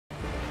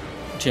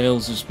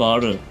Jails of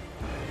Sparta.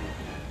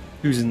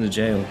 Who's in the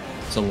jail?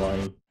 It's a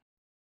lion.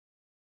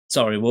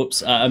 Sorry,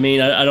 whoops. I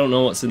mean, I don't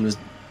know what's in the...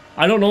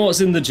 I don't know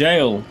what's in the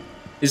jail.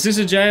 Is this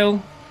a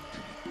jail?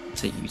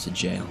 Take you to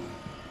jail.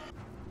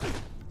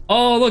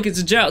 Oh, look, it's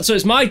a jail. So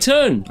it's my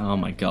turn. Oh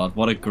my god,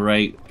 what a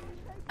great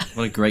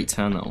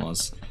turn that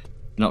was.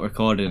 Not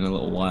recorded in a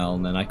little while,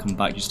 and then I come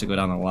back just to go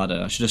down the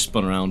ladder. I should have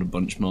spun around a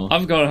bunch more.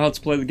 I've forgotten how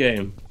to play the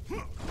game.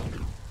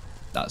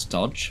 That's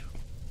dodge.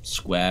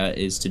 Square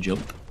is to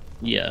jump.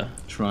 Yeah.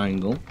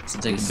 Triangle. To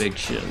take a big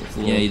shit.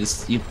 Yeah,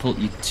 you pull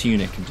your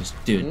tunic and just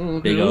do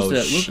look big at old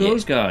those, shit. look at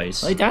those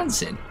guys. Are they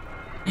dancing?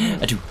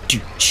 I do.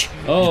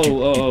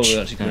 Oh, we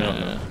actually come out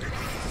now.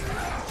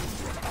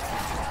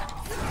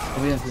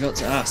 Oh yeah, I forgot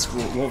to ask.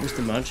 What was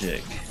the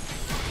magic?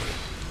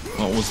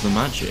 What was the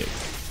magic?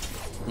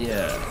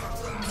 Yeah.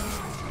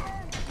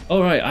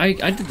 Oh right,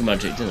 I did the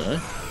magic, didn't I?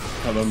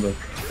 Can't remember.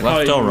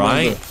 Left or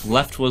right?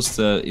 Left was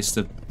it's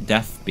the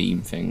death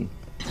beam thing.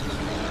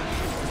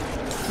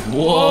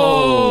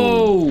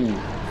 Whoa!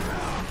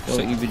 Don't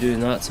think you'd be doing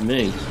that to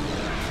me.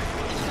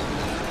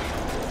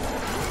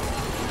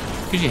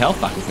 Gives you health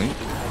back, I think.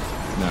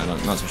 No,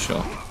 not so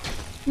sure.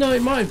 No,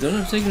 it might have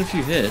done. I've taken a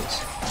few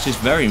hits. It's just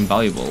very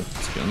invaluable,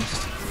 to be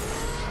honest.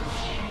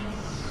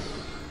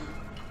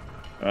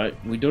 Alright,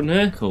 we done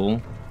here?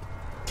 Cool.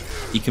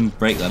 You can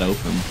break that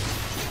open.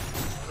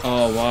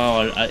 Oh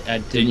wow, I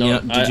did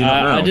not. Did you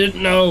not know? I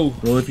didn't know.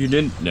 Well, if you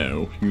didn't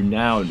know, you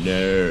now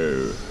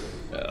know.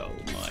 Oh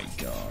my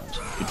god.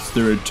 It's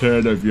the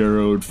return of your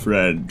old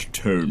friend,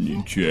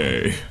 Tony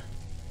J.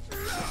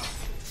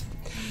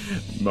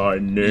 My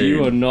name...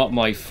 You are not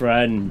my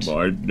friend.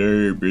 My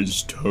name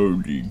is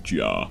Tony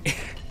J.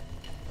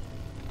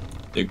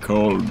 They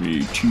call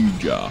me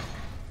Tija.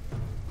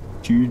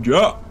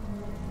 Tija!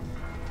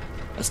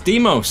 That's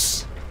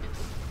Deimos!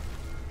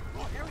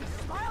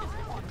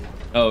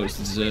 Oh, it's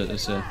the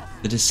deserter.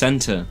 The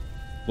Dissenter.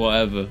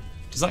 Whatever.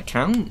 Does that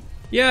count?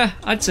 Yeah,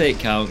 I'd say it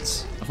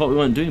counts. I thought we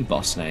weren't doing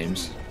boss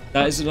names.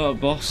 That is not a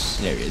boss.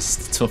 There he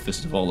is. The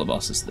toughest of all the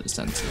bosses, the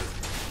Dissenter.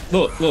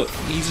 Look,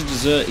 he's a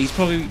desert. He's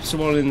probably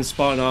someone in the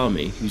Spartan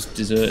army who's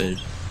deserted.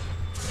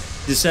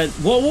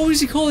 What was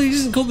he called? He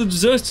isn't called the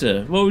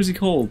deserter. What was he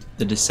called?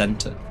 The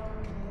Dissenter.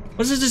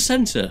 What's a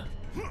dissenter?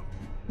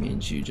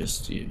 Means you're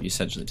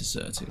essentially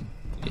deserting.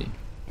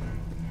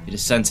 You're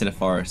dissenting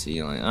authority.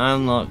 You're like,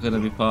 I'm not gonna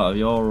be part of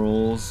your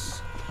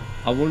rules.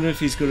 I wonder if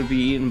he's gonna be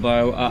eaten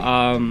by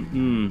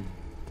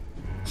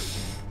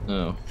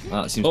Oh,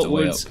 that seems to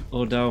way up. Upwards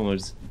or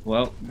downwards?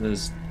 Well,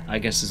 I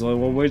guess there's only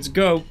one way to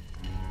go.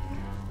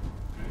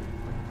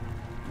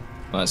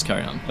 Well, let's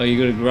carry on. Oh,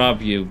 you're gonna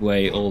grab your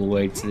way all the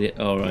way to the...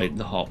 Alright,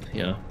 the hop,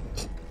 yeah.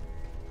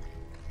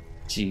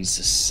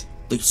 Jesus.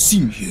 They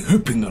see me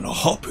hopping and a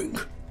hopping.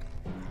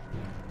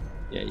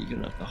 Yeah, you're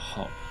gonna have to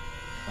hop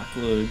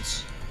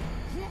backwards.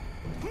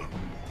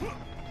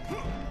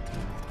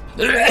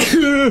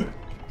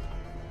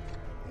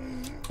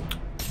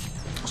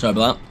 Sorry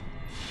about that.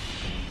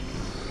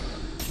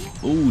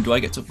 Ooh, do I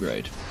get to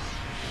upgrade?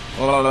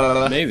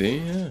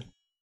 Maybe, yeah.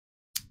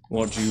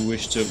 What do you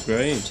wish to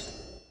upgrade?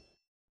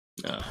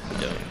 No,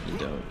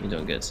 you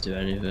don't get to do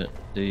any of it,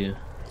 do you?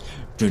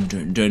 Dun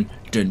dun dun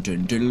dun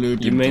dun dun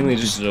dun. You're mainly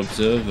just an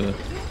observer,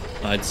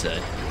 I'd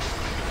say.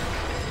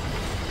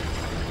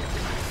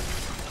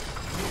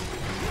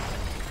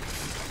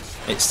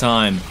 It's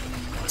time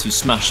to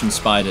smash some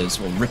spiders,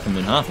 or rip them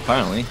in half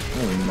apparently.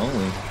 Holy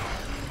moly.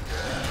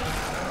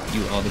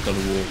 You are the god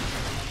of war.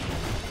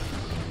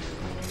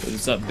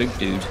 Who's that big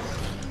dude?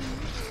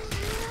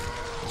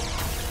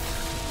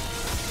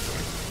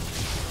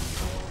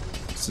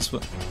 What's this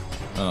one?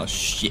 Oh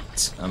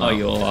shit. Oh,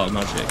 you're all out of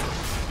magic.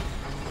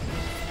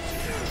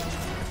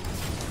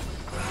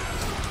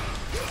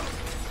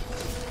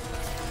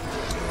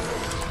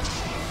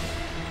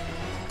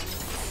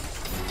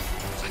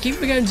 I keep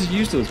forgetting to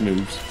use those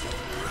moves.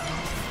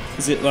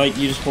 Is it like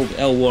you just hold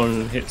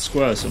L1 and hit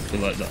square or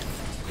something like that?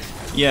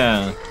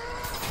 Yeah.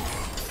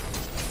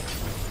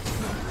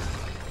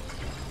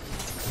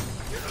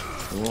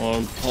 Come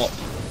on, pop.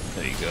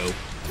 There you go.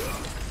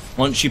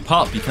 Once you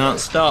pop, you can't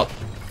stop.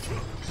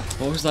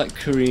 What was that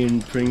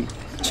Korean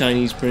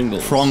Chinese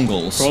Pringles?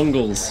 Prongles.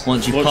 Prongles.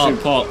 Once you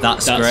pop,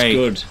 that's great.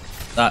 Good.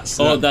 That's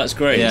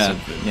great. Yeah,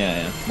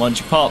 yeah. Once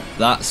you pop,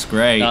 that's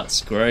great.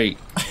 That's great.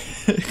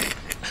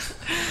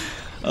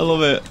 I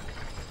love it.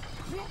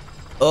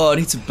 Oh, I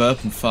need to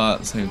burp and fart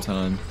at the same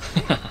time.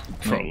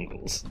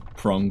 Prongles.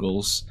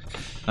 Prongles.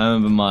 I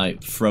remember my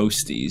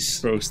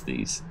Frosties.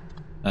 Frosties.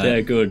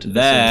 They're good.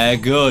 They're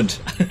good.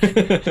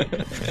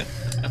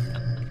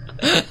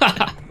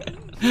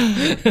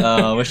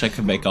 I wish I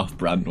could make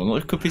off-brand one.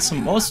 What could be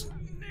some? Where's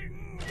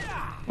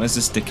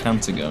this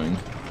decanter going?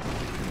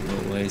 No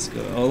ways to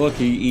go. Oh look,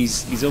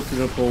 he's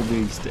opening up all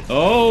these.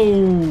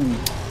 Oh,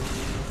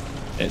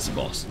 it's a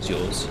boss. It's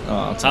yours.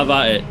 Oh, have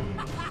at it.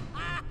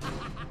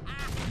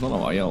 I don't know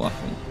why you're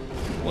laughing.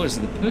 What is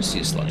it, the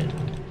Perseus line?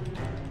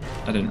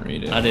 I didn't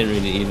read it. I didn't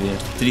read it either.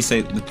 Did he say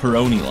the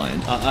Peroni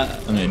line?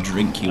 I'm gonna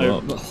drink you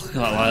up. Oh,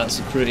 God, that's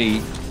a pretty...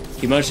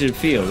 Can you imagine a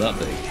field that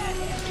big?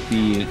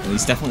 be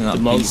He's definitely not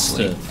the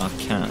monster. Beastly. Our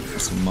cat.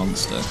 It's a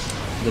monster.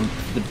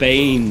 the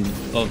bane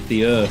of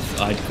the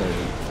earth, I'd call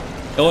him.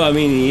 Oh, I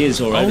mean, he is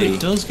already. Oh, it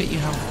does get you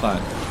health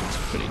back. That's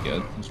pretty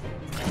good.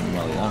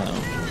 Well, that out.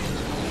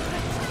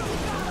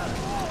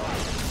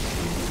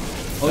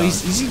 Oh,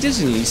 he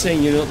doesn't. He's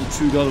saying you're not the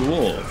true god of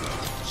war.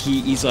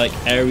 He's like,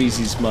 Ares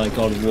is my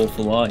god of war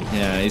for life.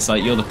 Yeah, it's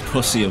like you're the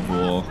pussy of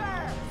war.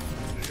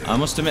 I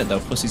must admit though,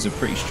 pussies are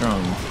pretty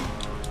strong.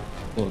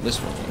 Well, this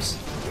one is.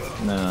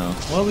 No.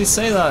 Well, we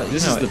say that.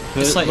 This is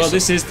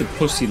this is the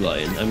pussy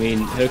lion. I mean,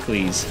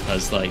 Hercules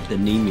has like the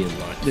Nemean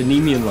lion. The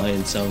Nemean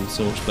lion sounds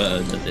so much better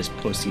than this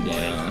pussy lion.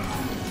 Yeah.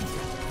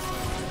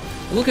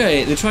 Look at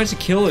it. They tried to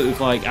kill it with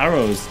like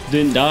arrows.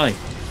 Didn't die.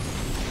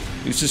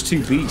 It was just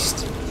too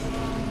beast.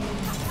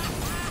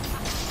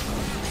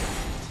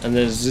 And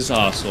there's this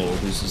arsehole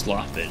who's just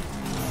laughing.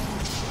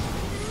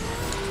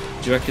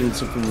 Do you reckon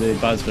something really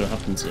bad's gonna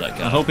happen to that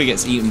guy? I hope he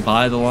gets eaten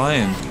by the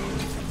lion.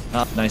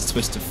 That nice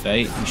twist of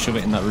fate. You shove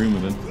it in that room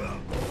with him.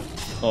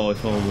 Oh,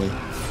 if only.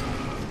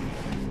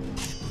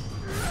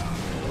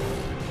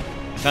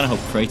 I kind of hope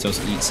Kratos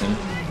eats him.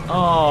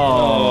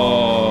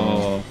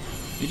 Oh.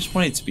 He just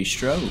wanted to be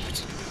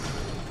stroked.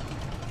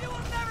 You will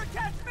never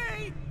catch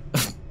me!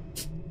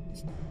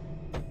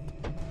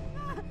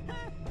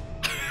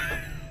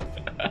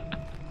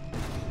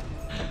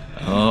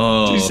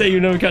 Oh. Did you say you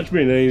never catch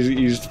me? And then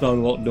you just found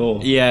a locked door.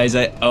 Yeah, he's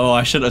like, oh,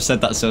 I shouldn't have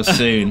said that so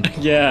soon.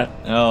 Yeah.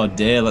 Oh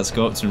dear, let's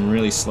go up to him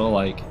really slow,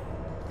 like.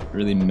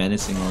 Really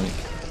menacing, like.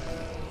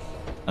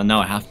 And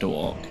now I have to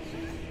walk.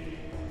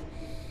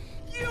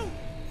 You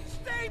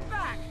stay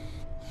back!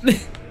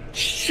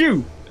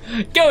 Shoo!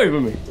 Go away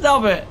from me!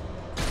 Stop it!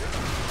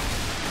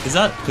 Is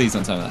that? Please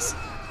don't tell me this.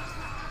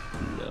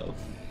 No.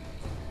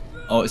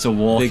 Oh, it's a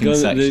walking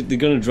section. They're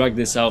gonna drag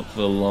this out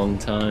for a long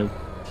time.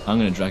 I'm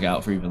gonna drag it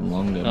out for even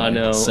longer. I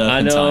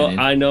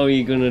know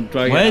you're gonna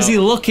drag it out. Where's he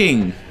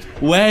looking?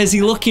 Where is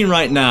he looking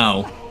right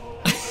now?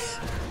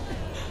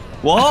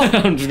 What?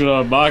 I'm just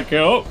gonna back it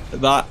up.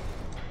 That.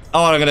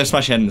 Oh, I'm gonna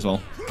smash your head in as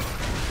well.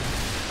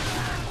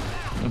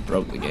 I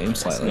broke the game It's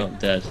slightly. not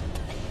dead.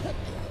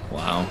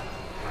 Wow.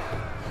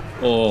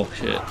 Oh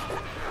shit.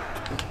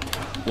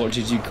 What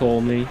did you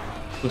call me?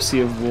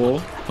 Pussy of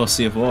war?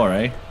 Pussy of war,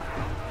 eh?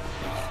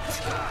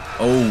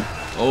 Oh.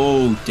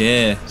 Oh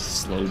dear.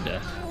 Slow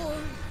death.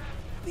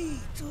 Be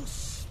to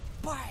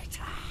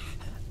Sparta.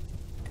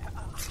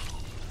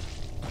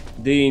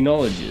 Did he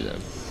acknowledge you then?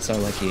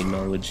 Sound like he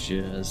acknowledged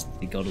you as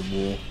the god of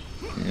war.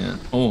 Yeah.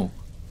 Oh.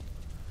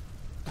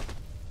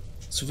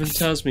 Something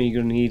tells me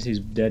you're gonna need his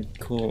dead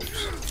corpse.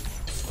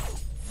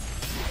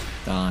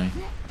 Die.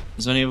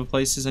 Is there any other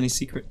places? Any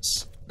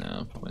secrets?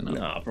 No, probably not.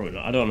 Nah, probably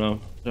not. I don't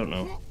know.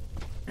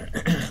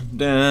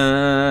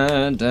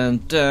 Dun, dun,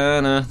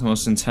 dun, the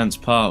most intense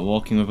part,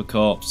 walking with a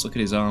corpse. Look at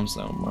his arms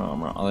though.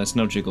 Oh, there's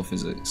no jiggle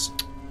physics.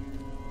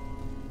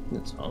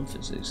 That's arm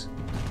physics.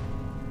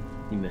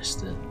 You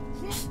missed it.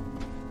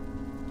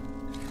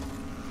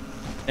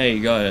 Hey,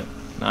 you got it.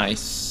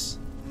 Nice.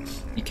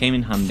 You came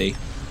in handy.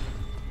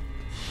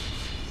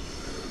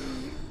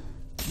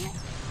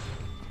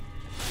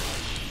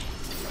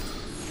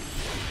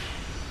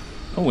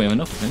 Oh, we have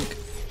enough, I think.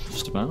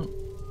 Just about.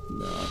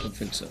 No, I don't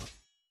think so.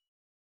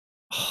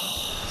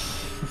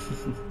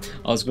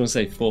 I was going to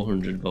say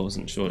 400, but I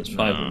wasn't sure. It's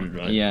 500,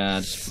 right? Yeah,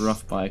 just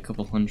rough by a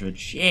couple hundred.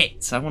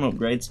 Shit! I want to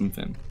upgrade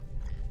something.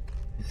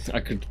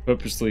 I could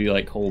purposely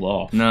like hold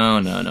off.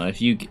 No.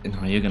 If you,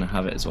 no, you're gonna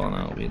have it as well.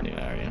 Now it'll be a new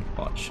area.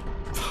 Watch.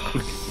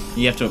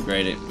 You have to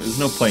upgrade it. There's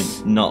no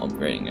point not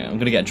upgrading it. I'm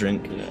gonna get a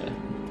drink. Yeah.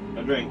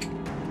 A drink.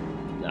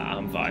 Nah,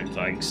 I'm fine,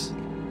 thanks.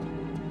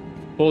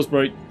 Pause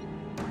break.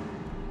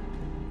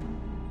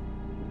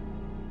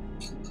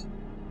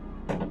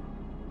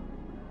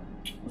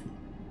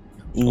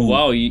 Oh,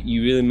 wow,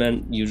 you really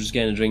meant you were just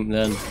getting a drink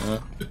then, huh?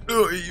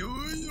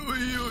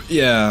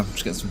 Yeah,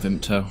 just get some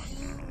Vimto.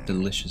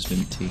 Delicious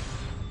Vimto.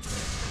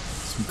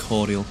 Some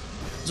cordial.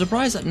 I'm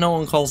surprised that no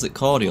one calls it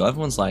cordial.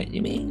 Everyone's like,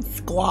 you mean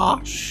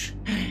squash?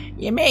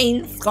 You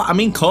mean squash? I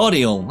mean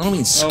cordial. I don't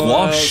mean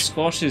squash.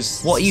 Squash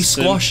is... What are you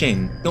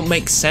squashing? Don't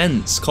make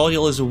sense.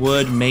 Cordial is a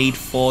word made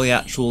for the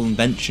actual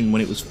invention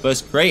when it was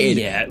first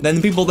created. Yeah.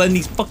 Then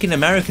these fucking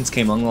Americans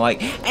came along and were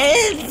like,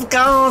 it's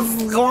called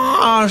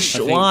squash.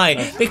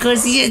 Why?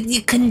 Because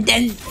you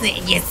condense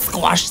it, you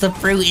squash the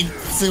fruit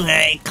into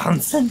a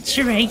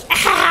concentrate.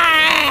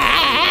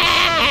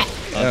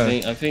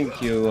 I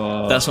think you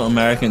are... That's what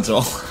Americans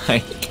are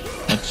like.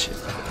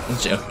 I'm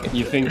joking.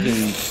 You're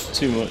thinking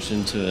too much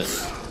into it.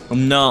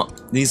 I'm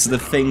not. These are the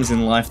things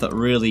in life that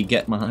really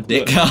get my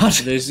dick hard.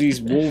 There's these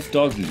wolf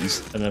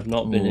doggies, and I've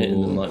not been hitting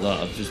them like that.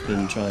 I've just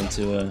been trying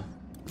to...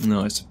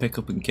 No, it's a pick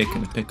up and kick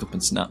and a pick up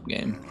and snap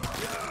game.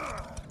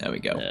 There we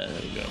go. Yeah,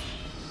 there we go.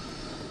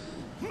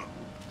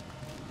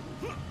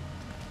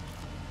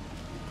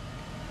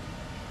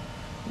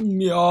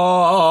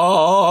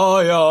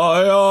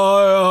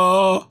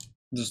 Yeah.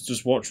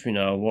 Just watch me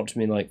now. Watch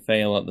me like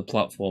fail at the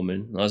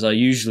platforming, as I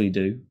usually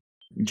do.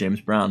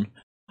 James Brown.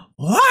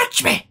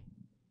 Watch me!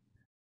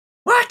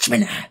 Watch me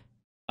now!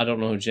 I don't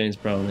know who James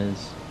Brown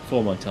is.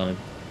 Before my time.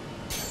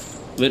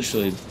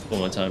 Literally before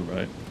my time,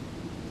 right?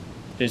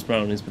 James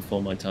Brown is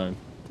before my time.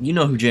 You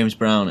know who James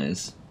Brown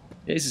is?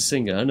 He's a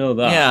singer, I know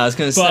that. Yeah, I was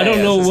gonna say. But I don't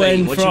know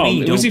when what do you from.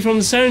 mean? Was he from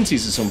the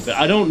 70s or something?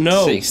 I don't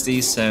know. 60s,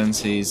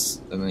 70s,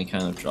 and then he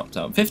kind of dropped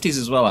out. 50s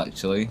as well,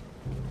 actually.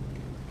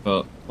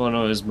 But All I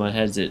know is my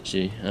head's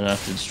itchy and I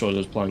have to destroy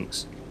those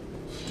planks.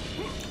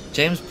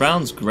 James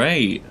Brown's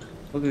great.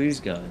 Look at these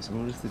guys. I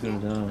wonder if they're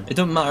gonna die. It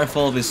doesn't matter if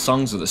all of his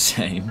songs are the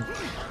same.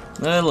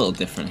 They're a little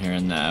different here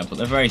and there, but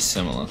they're very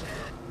similar.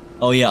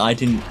 Oh yeah, I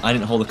didn't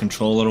hold the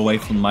controller away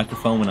from the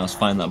microphone when I was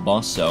fighting that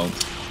boss, so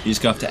you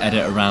just have to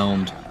edit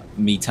around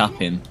me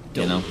tapping.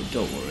 You know.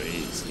 Don't worry.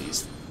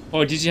 It's...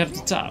 Oh, did you have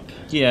to tap?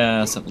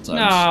 Yeah, several times.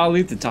 Nah, I'll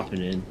leave the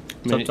tapping in.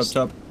 I mean,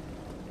 Tap.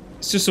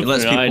 It's just It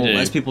something I do.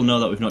 lets people know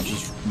that we've not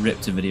just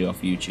ripped a video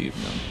off YouTube.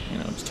 You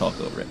know, just talk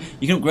over it.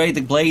 You can upgrade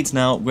the blades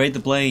now. Upgrade the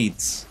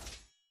blades.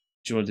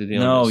 Do you want to do the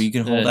No, honours? you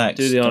can hold X.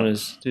 Do the Stop.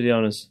 honours. Do the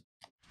honours.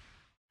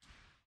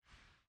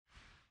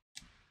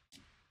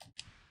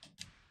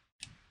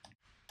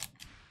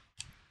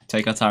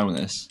 Take our time with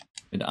this.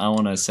 I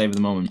want to save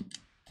the moment.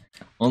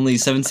 Only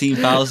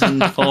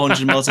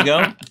 17,400 more to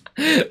go.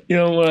 You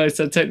know, when I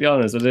said take the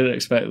honours, I didn't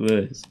expect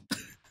this.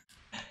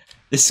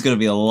 This is gonna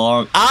be a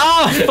long.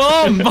 Ah,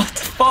 fun! What the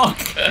fuck?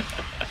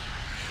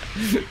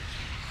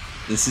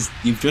 This is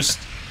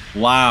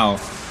wow.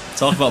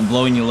 Talk about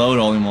blowing your load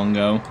all in one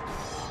go.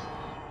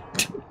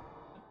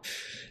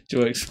 Do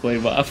you want to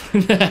explain what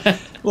happened there?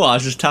 Well, I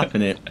was just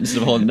tapping it instead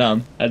of holding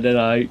down. And then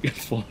I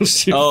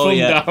forced your Oh thumb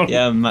yeah, down.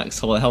 yeah. Max,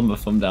 held my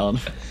thumb down.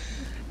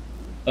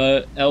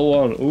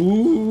 L1.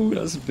 Ooh,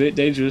 that's a bit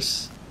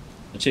dangerous.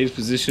 I changed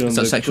position on Is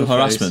the that sexual cliff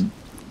face. harassment?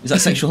 Is that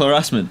sexual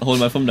harassment? Holding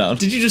my thumb down.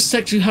 Did you just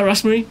sexually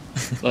harass me?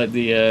 Like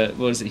the,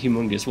 what is it,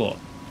 humongous what?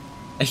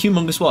 A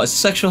humongous what? It's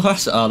sexual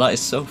harassment. Oh, that is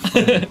so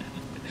funny.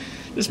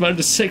 This man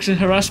just sexually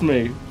harassed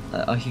me.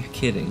 Are you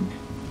kidding?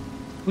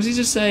 Was he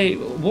just say,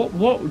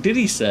 what did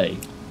he say?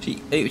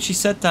 She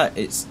said that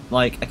it's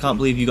like, I can't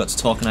believe you got to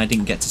talk and I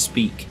didn't get to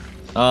speak.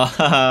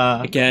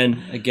 Ah,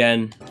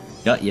 Again.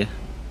 got you.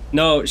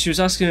 No, she was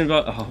asking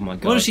about, oh my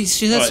god. Well, she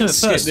said Alright, something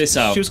skip first. this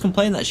out. She was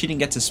complaining that she didn't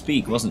get to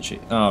speak, wasn't she?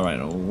 All right,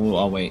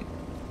 I'll wait.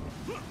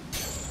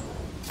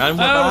 And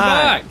we're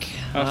back.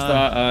 After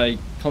that, I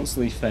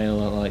constantly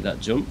fail at like that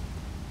jump.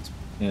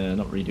 Yeah,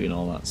 not redoing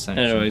all that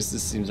section. Anyways,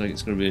 this seems like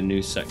it's going to be a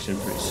new section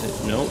pretty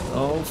soon. No.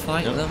 Oh,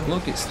 fight No, them.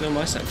 look, it's still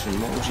my section.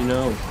 What would you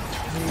know?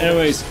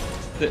 Anyways,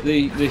 the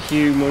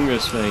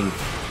humongous thing.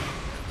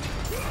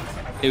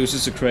 It was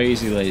just a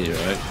crazy lady,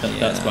 right?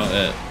 That's Yeah. about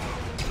it.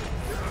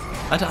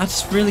 I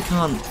just really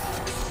can't.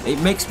 It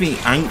makes me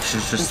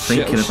anxious just Oh,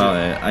 shit, thinking oh, about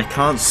it. I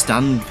can't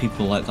stand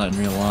people like that in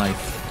real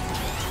life.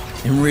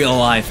 In real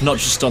life, not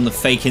just on the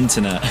fake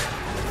internet.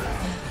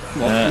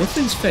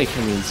 Nothing's fake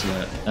on the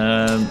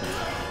internet.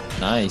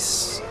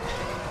 Nice.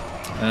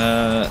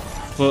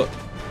 But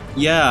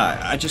yeah,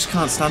 I just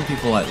can't stand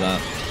people like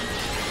that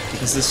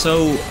because they're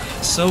so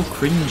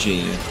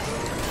cringy.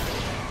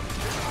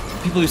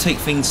 People who take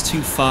things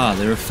too far,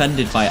 they're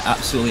offended by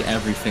absolutely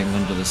everything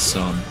under the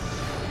sun.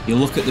 You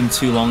look at them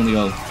too long, they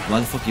go, "Why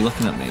the fuck are you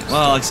looking at me?"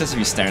 Well, except if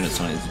you're staring at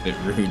someone, it's a bit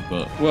rude,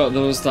 but Well,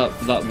 there was that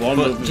one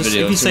But just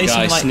video if you of some say guy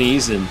something like-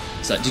 sneezing.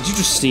 It's like, did you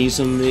just sneeze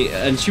on me?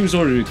 And she was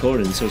already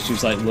recording, so she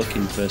was like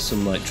looking for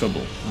some like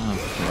trouble. oh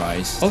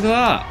Christ. Look at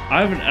that!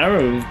 I have an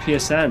error with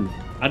PSN.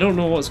 I don't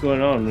know what's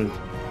going on.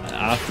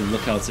 I have to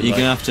look out. You're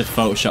gonna have to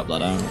Photoshop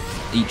that out,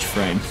 each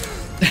frame.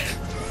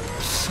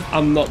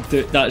 I'm not.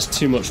 That's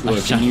too much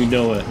work, and you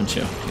know it. I'm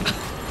joking.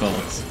 Of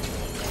course.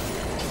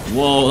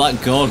 Whoa,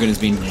 that Gorgon has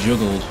been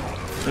juggled.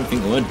 I don't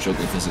think the word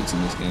juggle physics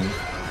in this game.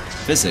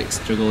 Physics?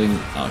 Juggling...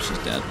 Oh, she's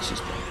dead. She's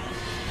dead.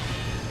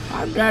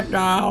 I'm dead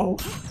now.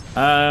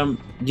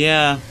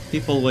 Yeah,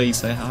 people where you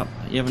say,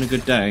 you having a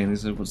good day? And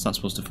they say, what's that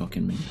supposed to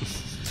fucking mean?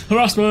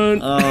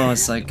 Harassment! Oh,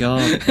 it's like,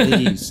 God,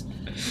 please.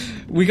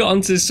 We got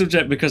onto this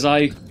subject because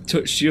I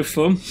touched your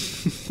thumb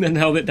and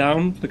held it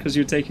down because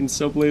you were taking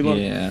so bloody long.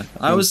 Yeah.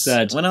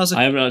 When I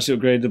haven't actually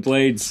upgraded the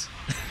blades.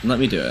 Let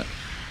me do it.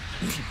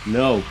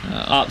 No,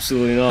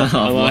 absolutely not.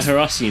 Am I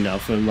harassing you now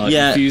for like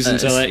refusing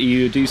to let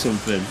you do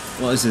something?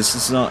 What is this?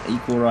 It's not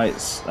equal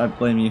rights. I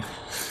blame you.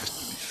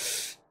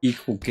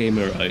 Equal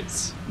gamer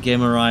rights.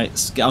 Gamer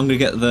rights. I'm gonna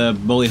get the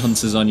bully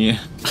hunters on you.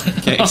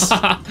 Case.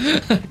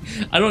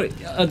 I don't.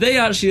 Are they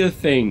actually a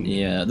thing?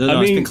 Yeah, I it's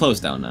mean- been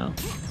closed down now.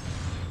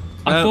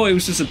 I thought it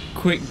was just a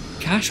quick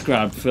cash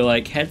grab for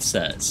like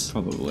headsets.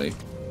 Probably.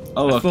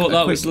 Oh, I thought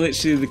that quick, was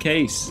literally the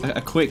case. a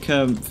quick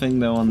thing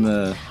though on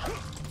the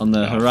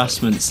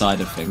harassment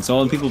side of things. So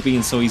on people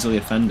being so easily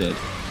offended.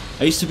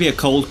 I used to be a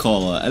cold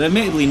caller, and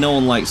admittedly, no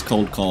one likes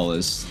cold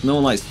callers. No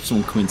one likes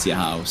someone coming to your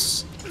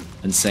house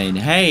and saying,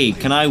 "Hey,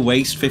 can I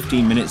waste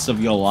 15 minutes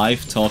of your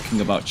life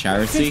talking about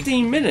charity?"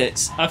 15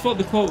 minutes? I thought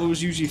the quota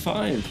was usually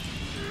 5.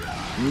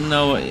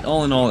 No,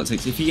 all in all, it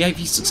takes. If you're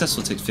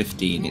successful, it takes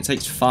 15. It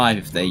takes 5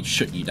 if they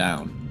shut you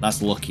down.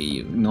 That's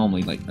lucky.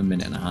 Normally, like a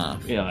minute and a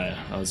half. Yeah,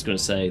 I was gonna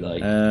say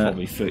like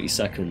probably 30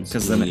 seconds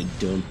 'cause and then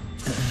you're done.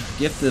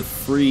 You have the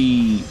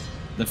free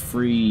the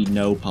free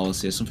no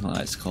policy or something like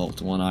that. It's called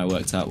the one I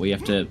worked out, where you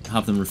have to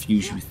have them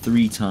refuse you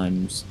 3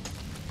 times.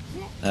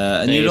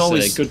 And you'd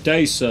always say, "Good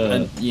day, sir."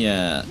 And,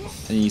 yeah,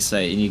 and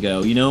you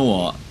go, you know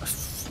what?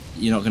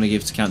 You're not going to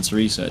give to cancer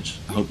research.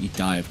 I hope you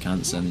die of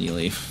cancer and you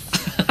leave.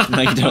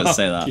 No, you don't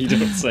say that. You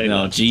don't say that.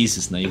 No,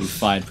 Jesus, no, you'll be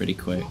fired pretty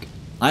quick.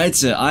 I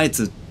was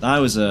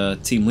a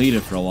team leader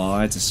for a while.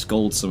 I had to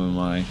scold some of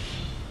my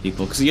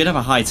people because you'd have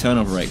a high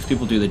turnover rate. 'Cause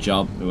people do the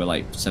job who were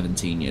like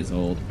 17 years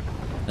old,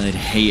 and they'd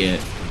hate it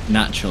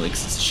naturally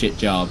because it's a shit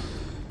job.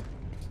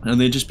 And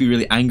they'd just be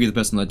really angry at the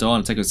person on the door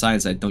and take them aside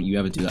and say, "Don't you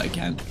ever do that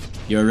again.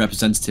 You're a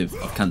representative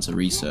of cancer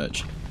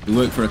research. You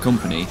work for a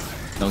company,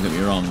 don't get me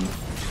wrong,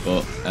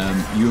 but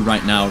you're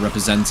right now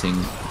representing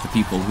the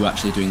people who are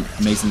actually doing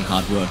amazingly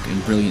hard work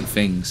and brilliant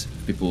things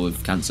for people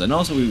with cancer." And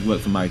also we work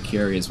for Marie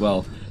Curie as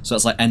well, so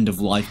that's like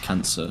end-of-life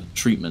cancer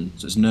treatment.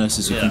 So it's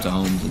nurses who come to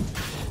homes and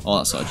all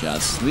that sort of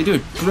jazz. So they do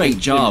a great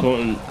job.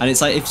 Important. And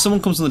it's like, if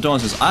someone comes on the door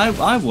and says,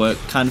 I work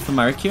kind of for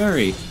Marie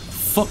Curie,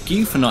 fuck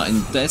you for not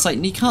in there. It's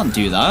like, you can't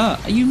do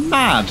that. Are you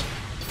mad?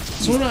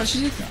 Someone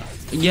actually did that?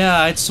 Yeah,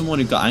 I had someone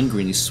who got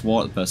angry and he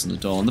swore at the person at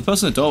the door. And the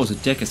person at the door was a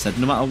dick. I said,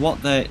 no matter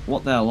what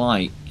they're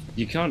like,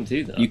 You can't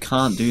do that. you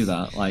can't do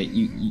that. Like,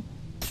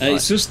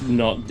 It's just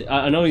not.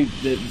 I know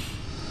that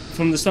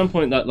from the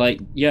standpoint that, like,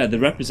 yeah, they're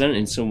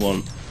representing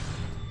someone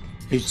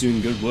who's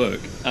doing good work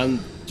and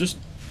just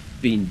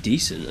being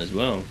decent as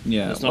well.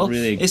 Yeah, it's not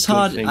really. It's good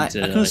hard. Thing I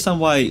can understand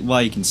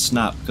why you can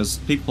snap, because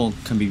people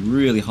can be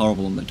really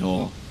horrible on the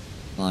door.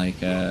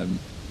 Like, I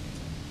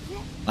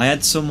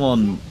had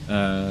someone.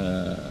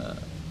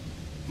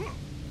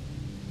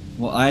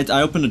 Well, I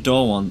opened a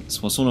door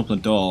once. Well, someone opened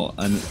a door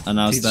and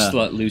I was You there. just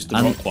like lose the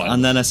rock quite.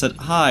 And then I said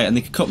hi, and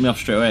they cut me off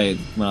straight away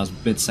when I was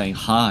mid saying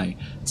hi.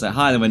 It's like,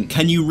 hi. They went,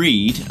 "Can you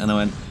read?" And I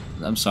went,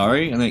 "I'm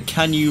sorry." And they went,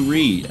 "Can you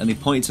read?" And they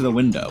pointed to the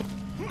window,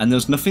 and there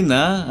was nothing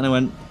there. And I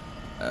went,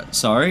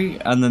 "Sorry."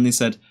 And then they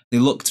said they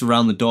looked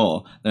around the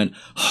door. They went,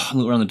 oh,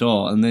 look around the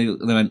door, and they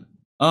went,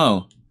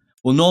 "Oh,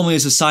 well, normally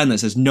there's a sign that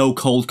says no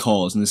cold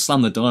calls," and they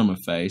slammed the door in my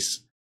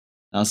face.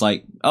 And I was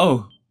like,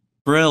 "Oh,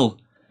 brill."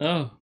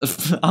 Oh.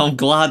 I'm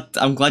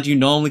glad you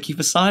normally keep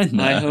a sign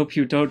there. I hope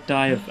you don't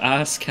die of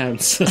ass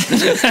cancer.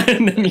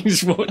 And then you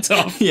just walked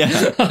off.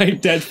 Yeah. Like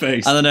dead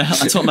face. And then I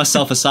took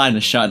myself a sign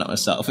and shouted at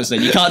myself and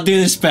said, "You can't do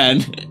this,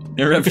 Ben.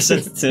 You're a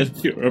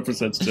representative." You're a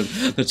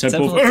representative. The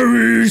Temple of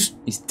Ares!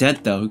 He's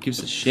dead though, who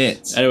gives a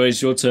shit?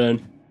 Anyways, your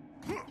turn.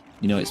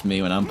 You know it's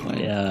me when I'm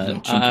playing. Yeah.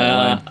 Chunk it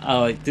away.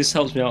 Like, this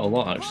helps me out a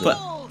lot, actually.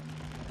 But-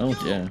 Oh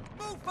dear.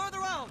 Move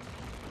further out.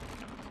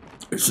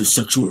 It's a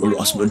sexual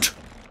harassment.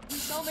 We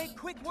shall make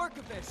quick work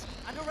of this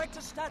and erect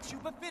a statue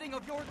befitting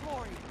of your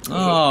glory.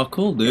 Oh,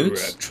 cool, dude.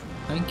 Correct.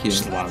 Thank you.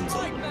 Slams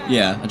on.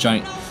 Yeah, a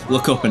giant.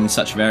 Look up and the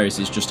statue of Ares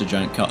is just a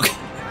giant cock.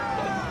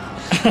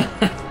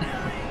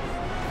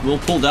 We'll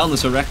pull down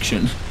this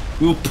erection.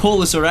 We'll pull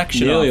this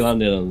erection Nearly off.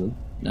 landed on them.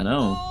 I know.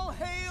 All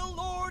hail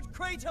Lord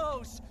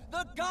Kratos,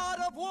 the god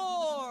of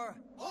war!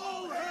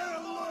 All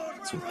hail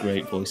Lord Some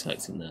great voice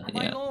acting there.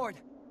 My Yeah. lord,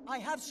 I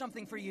have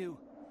something for you.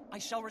 I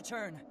shall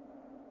return.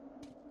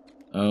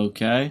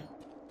 Okay.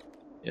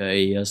 Yeah,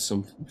 he has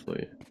something for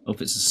you.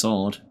 Hope it's a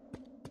sword.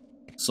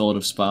 Sword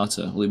of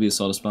Sparta. Will it be a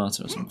sword of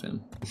Sparta or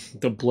something?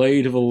 The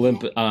Blade of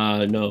Olympus.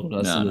 No,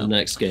 that's No, in no. the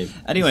next game.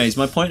 Anyways,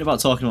 my point about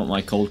talking about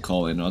my cold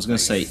calling, I was going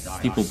to say,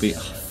 people be...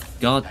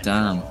 God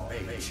damn.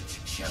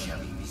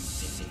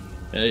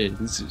 Hey,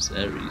 this is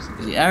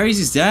Ares. Ares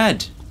is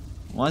dead.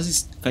 Why is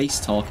his face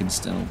talking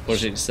still? What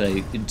did it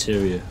say?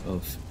 Interior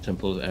of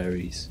Temple of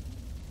Ares.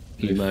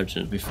 Can you imagine?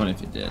 It'd be funny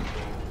if it did.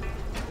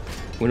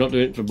 We're not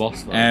doing it for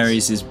boss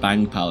fights. Ares'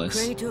 Bang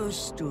Palace. Kratos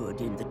stood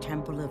in the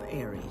Temple of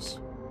Ares.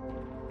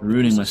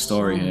 Ruining my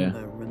story here.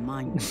 A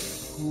reminder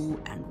of who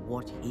and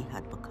what he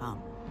had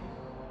become.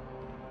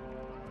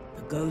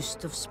 The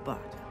ghost of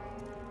Sparta.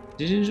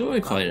 Did you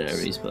enjoy fighting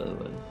Ares, by the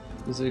way?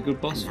 Was it a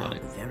good boss And now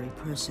fight? the very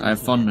person I have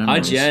he fond had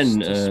memories. IGN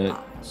most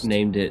despised.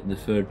 named it the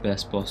third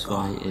best boss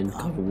fight in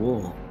God of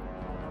War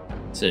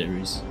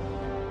series.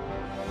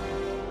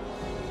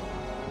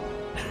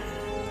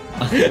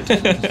 I'm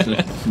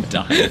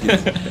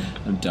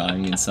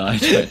dying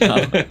inside right now.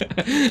 I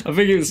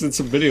think it was in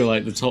some video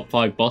like the top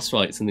 5 boss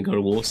fights in the God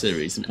of War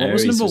series, and What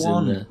Ares was was number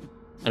in one? there.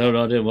 I don't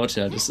know. I didn't watch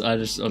it. I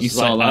was You just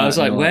saw like, that I was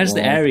like, and you're where's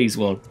like, the "Whoa." Ares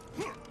one?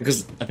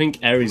 Because I think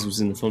Ares was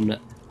in the thumbnail.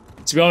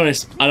 To be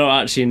honest, I don't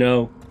actually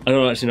know.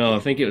 I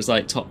think it was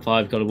like top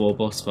 5 God of War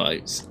boss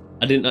fights.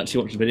 I didn't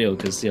actually watch the video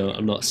because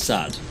I'm not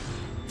sad.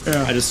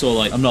 Yeah. I just saw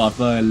like I'm not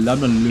a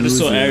loser. I just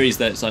saw Ares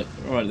there. It's like,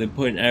 alright, they're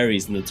putting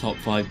Ares in the top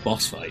 5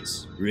 boss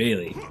fights.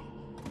 Really?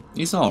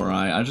 He's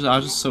alright. I was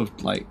just so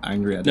like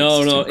angry at it.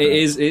 No,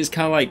 it's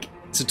kind of like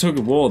it's a tug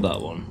of war, that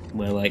one,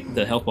 where like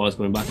the health bar is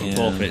going back and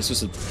forth, and it's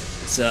just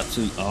it's an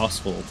absolute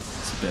arsehole.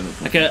 It's a bit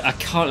of a... I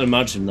can't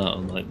imagine that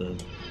on like the.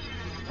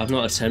 I've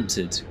not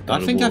attempted.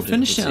 God I think of I War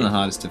finished it on the difficulty.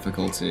 hardest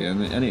difficulty,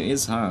 and it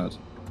is hard.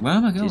 Where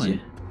am I Did you?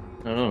 going?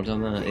 I don't know. I've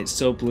done that. It's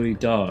so bloody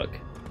dark.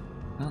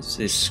 That's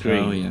This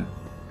screen. Oh yeah.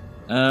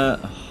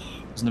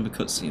 There's another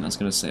cutscene. I was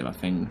gonna say my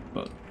thing,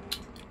 but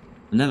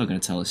I'm never gonna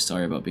tell a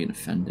story about being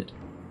offended.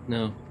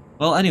 No.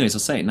 Well, anyways, I'll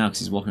say it now because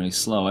he's walking really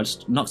slow. I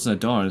just knocked on the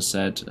door and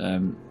said,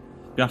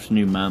 "Good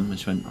afternoon, ma'am." And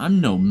she went,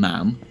 "I'm no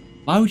ma'am.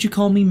 Why would you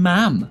call me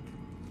ma'am?"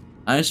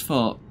 I just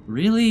thought,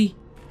 really?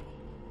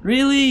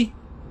 Really?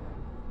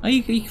 Are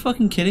you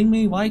fucking kidding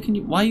me? Why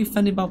are you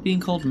offended about being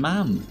called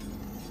ma'am?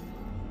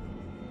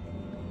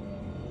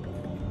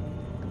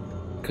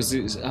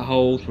 Because how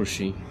old was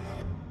she?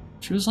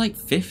 She was like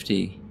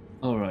 50.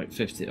 Alright,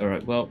 50.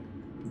 Alright, well,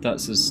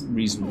 that's a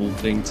reasonable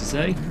thing to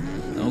say.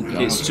 Oh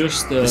god. It's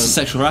just This is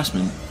sexual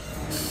harassment.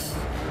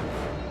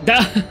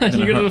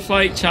 You're gonna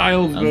fight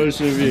child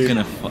version of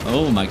you.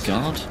 Oh my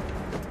god.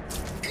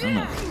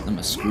 I'm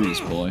gonna screw this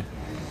boy.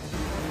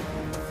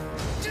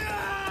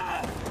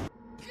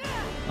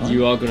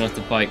 You are gonna have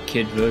to fight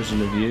kid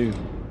version of you.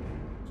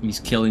 He's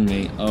killing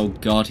me. Oh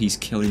god, he's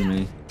killing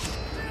me.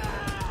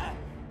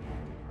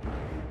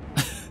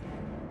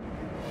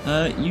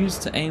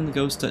 Used to aim the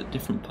ghost at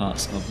different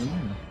parts of the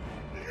mirror.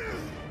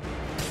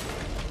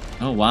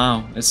 Oh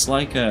wow, it's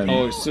like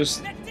Oh, it's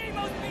just...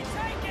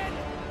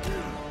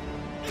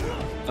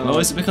 Oh,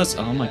 is it because...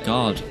 Oh my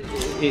god.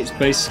 It's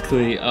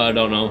basically, I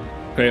don't know,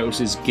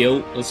 Kratos'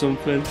 guilt or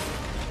something.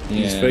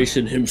 Yeah. He's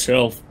facing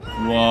himself.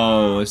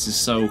 Whoa, this is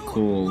so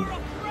cool.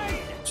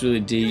 It's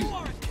really deep.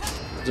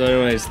 So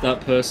anyways,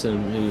 that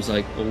person who was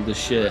like old as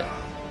shit,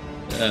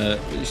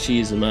 she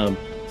is a man.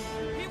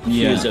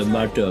 She Yeah. is a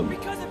madam.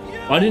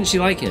 Why didn't she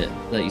like it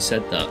that you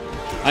said that?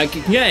 I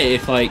can get it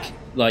if like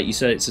you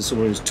said it to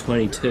someone who's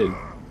 22,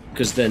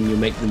 because then you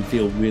make them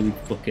feel really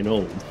fucking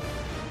old.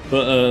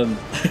 But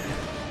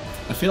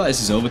I feel like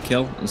this is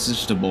overkill. This is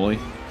just a boy.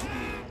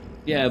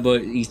 yeah,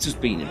 but he's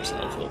just beating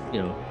himself up,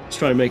 you know. He's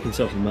trying to make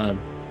himself a man.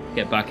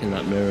 Get back in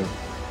that mirror.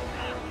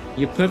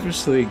 You're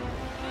purposely...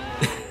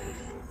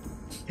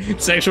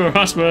 Sexual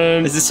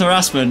harassment! Is this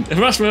harassment?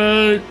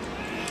 Harassment!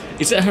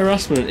 Is it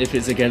harassment if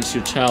it's against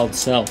your child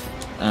self?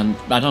 And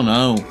I don't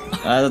know.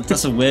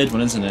 That's a weird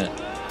one, isn't it?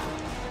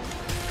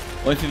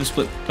 What if you have a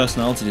split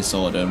personality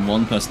disorder and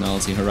one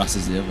personality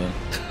harasses the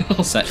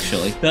other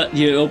sexually? That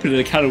you're opening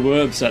a can of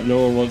worms that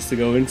no one wants to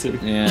go into.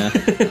 Yeah,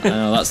 I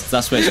know.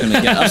 That's where it's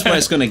gonna get. That's where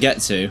it's gonna get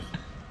to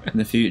in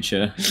the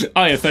future.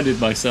 I offended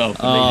myself,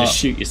 and then you just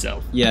shoot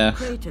yourself. Yeah.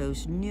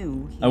 Kratos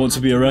knew he I want to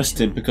had be to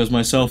arrested return because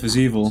myself is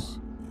evil.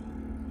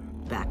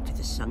 back to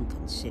the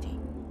sunken city.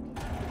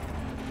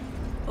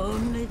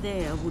 Only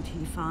there would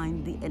he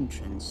find the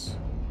entrance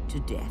to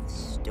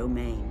Death's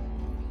domain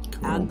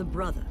and the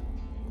brother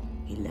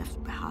he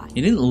left behind. He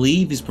didn't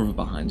leave his brother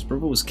behind. His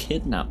brother was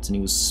kidnapped and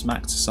he was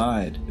smacked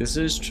aside. This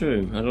is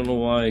true. I don't know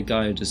why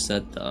Gaia just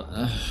said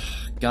that.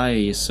 Gaia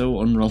is so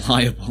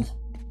unreliable.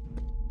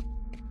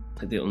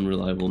 Like the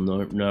unreliable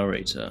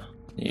narrator.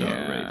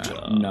 Yeah.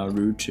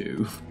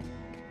 Naruto.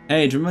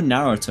 Hey, do you remember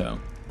Naruto?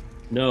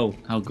 No.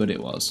 How good it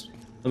was.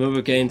 I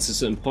remember getting to a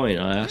certain point,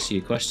 I asked you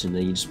a question,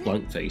 and you just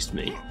blank-faced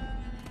me.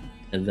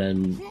 And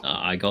then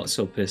I got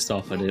so pissed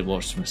off I didn't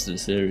watch the rest of the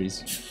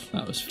series.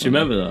 That was fun. Do you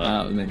remember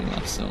that? That made me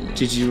laugh so much.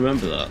 Did you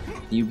remember that?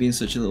 You being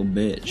such a little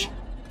bitch.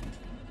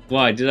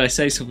 Why? Did I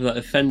say something that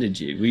offended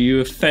you? Were you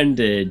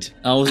offended?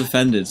 I was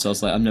offended, so I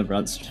was like, I'm never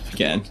answering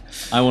again.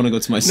 I want to go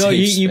to my safe No,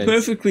 you space.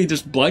 perfectly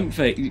just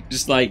blank-faced,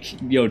 just like,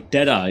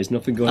 dead eyes,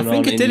 nothing going on in your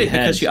head. I think I did it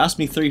because you asked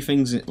me 3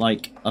 things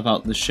like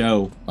about the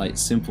show, like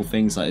simple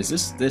things like, is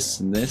this,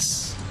 and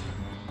this?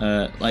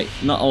 Like,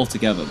 not all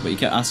together, but you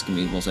kept asking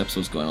me what's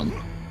episode's going on.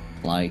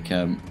 Like,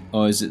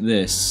 oh, is it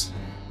this?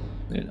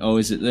 Oh,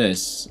 is it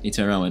this? He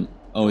turned around and went,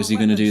 oh, is he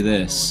going to do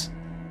this?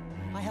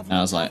 And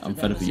I was like, I'm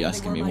fed up with you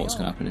asking me what's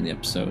going to happen in the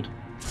episode.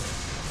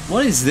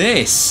 What is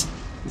this?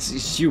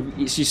 It's you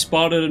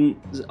Sparta and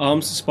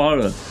arms to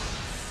Sparta.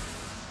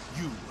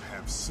 You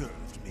have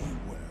served me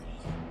well.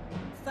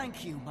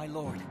 Thank you, my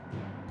lord.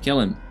 Kill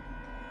him.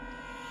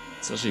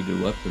 It's actually a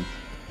good weapon.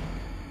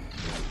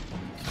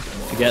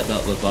 Forget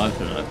that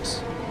Leviathan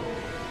axe.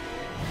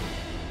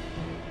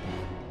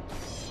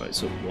 Right,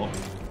 so what?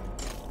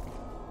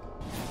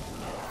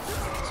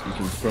 So you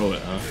can throw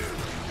it, huh?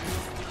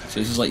 So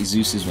this is like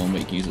Zeus's one,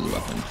 but you can use it as a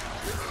weapon.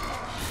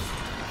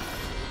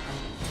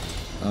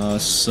 Oh,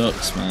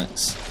 sucks,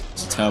 Max.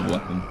 It's a terrible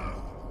weapon.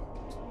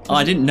 Oh,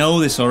 I didn't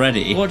know this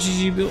already. What do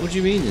you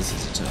mean this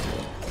is a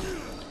terrible?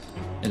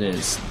 It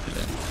is. Look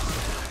at it.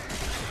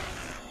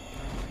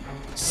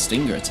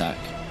 Stinger attack.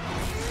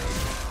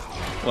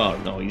 Well,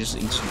 no, you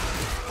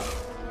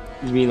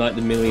mean like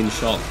the million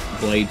shot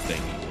blade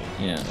thing?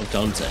 Yeah. Of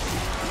Dante.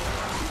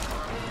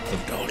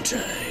 Of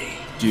Dante.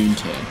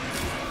 Dante.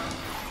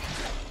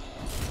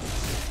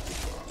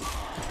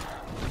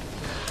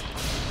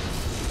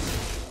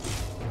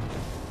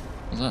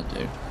 What does that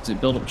do? Does it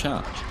build up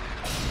charge? I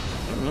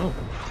don't know,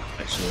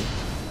 actually.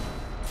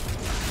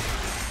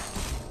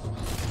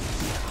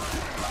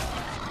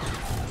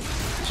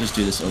 Let's just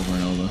do this over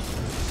and over.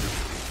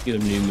 Get a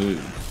new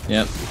move.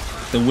 Yep.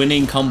 The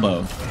winning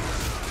combo.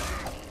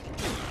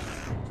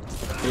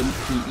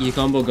 Your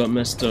combo got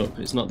messed up.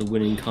 It's not the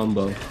winning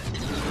combo.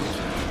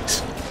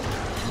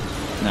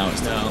 Now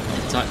it's Now,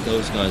 attack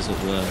those guys up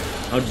there.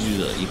 How do you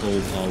do that? You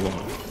hold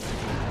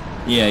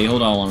R1. Yeah, you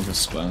hold R1 for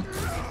square.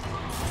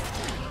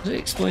 Does it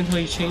explain how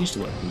you changed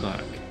the weapon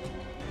back?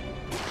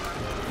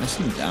 I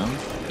see him down.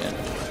 Yeah.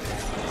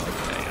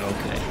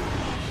 Okay.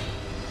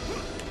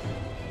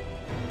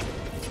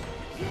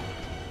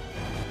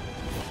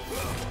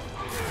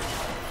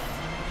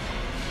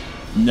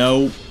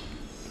 No.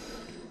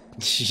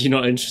 You're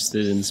not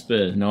interested in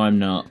Spear? No, I'm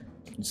not.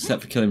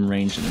 Except for killing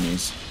ranged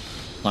enemies.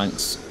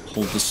 Planks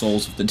hold the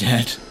souls of the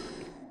dead.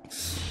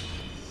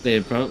 They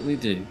apparently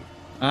do.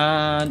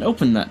 And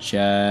open that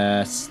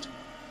chest.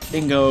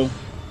 Bingo.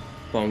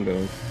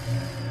 Bongo.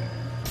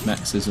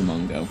 Max is a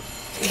Mongo.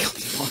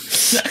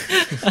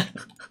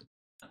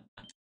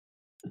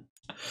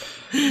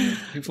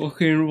 You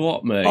fucking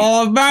what, mate?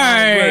 Oh,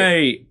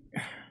 mate!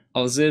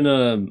 I was in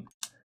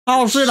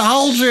I was in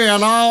Aldi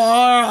and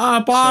I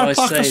bought a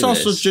Shall I pack of say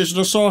sausages and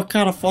I saw a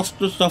can of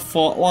Foster's and I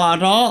thought, why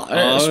not?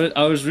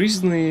 I was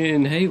recently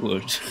in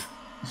Haywood.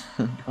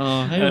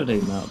 Oh, Haywood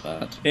ain't that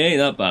bad. It ain't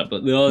that bad,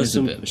 but there are It's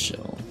some. a bit of a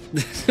shell.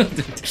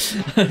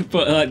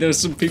 But like, there were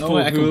some people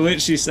wait, I who were can-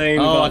 literally saying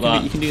Oh, about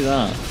that. you can do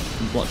that. You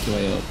can block your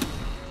way up.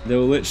 There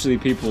were literally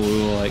people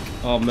who were like,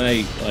 "Oh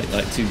mate,"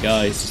 like two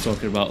guys just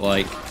talking about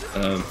like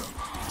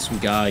some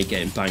guy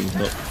getting banged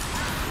up,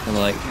 and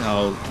like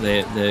how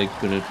they're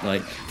gonna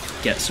like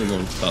get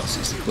someone for about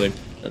 60 quid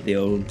that they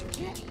owned.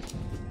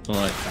 I'm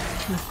like,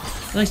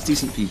 nice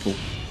decent people.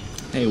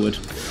 Haywood.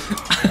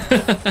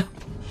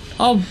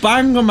 I'll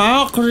bang him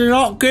out because he's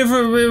not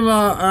giving me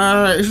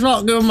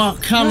my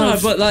can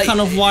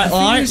of white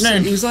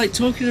lightning. He was like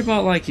talking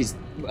about like his.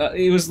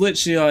 It was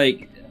literally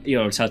like, you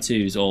know,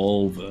 tattoos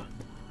all over.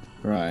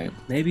 Right.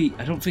 Maybe,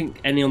 I don't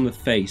think any on the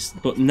face,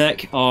 but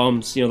neck,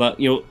 arms, you know, that,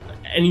 you know,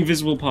 any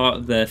visible part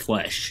of their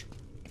flesh.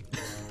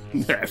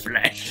 Their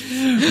flesh.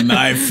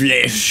 My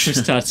flesh.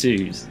 Just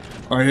tattoos.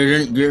 Oh, he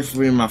didn't give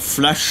me my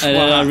flesh. And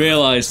then I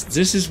realised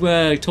this is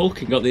where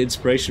Tolkien got the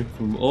inspiration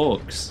from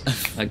orcs.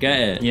 I get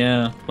it.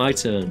 Yeah. My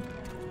turn.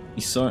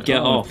 You saw it.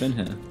 Get off. I've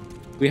been here.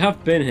 We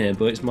have been here,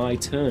 but it's my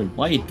turn.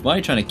 Why are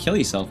you trying to kill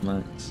yourself,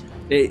 Max?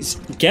 It's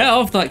get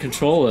off that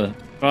controller.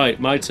 Right,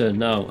 my turn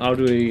now. How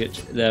do we get...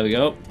 There we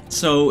go.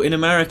 So, in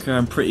America,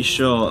 I'm pretty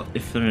sure,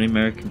 if there are any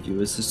American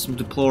viewers, there's some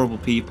deplorable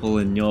people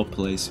in your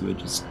place who are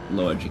just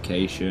low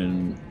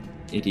education,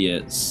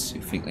 idiots, who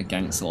think that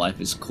gangster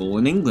life is cool.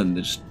 In England,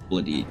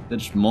 they're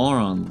just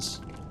morons.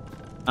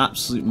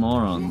 Absolute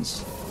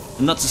morons.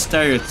 And not to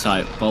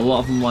stereotype, but a lot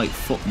of them like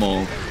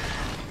football.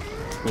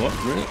 What?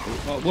 Really?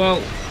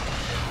 Well...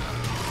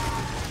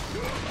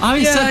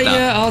 Having said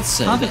that, I'd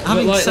say that.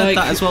 having But said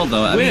that as well,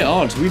 though, I we're mean,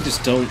 odd. We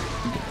just don't...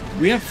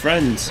 We have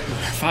friends. In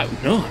fact,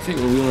 no, I think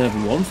we only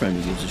have one friend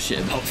who gives a shit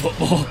about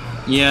football.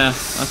 yeah,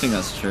 I think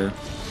that's true.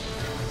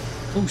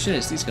 Oh shit,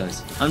 it's these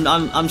guys.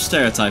 I'm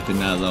stereotyping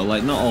there though.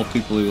 Like, not all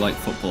people who like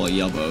football are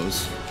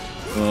yobbos,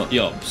 but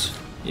Yobs.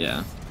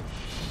 yeah,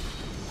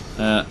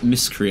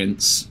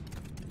 miscreants.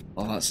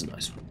 Oh, that's a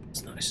nice one.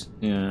 That's nice.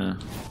 Yeah.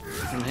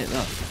 Can I hit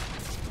that?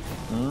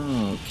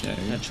 Oh, okay.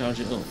 Can I charge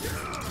it up? I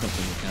don't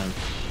think I can.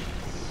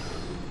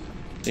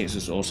 I think it's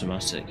just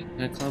automatic.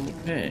 Can I climb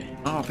up here?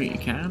 Oh, I think you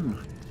can.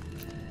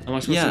 Am I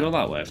supposed to go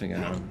that way? I think I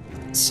am.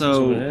 What's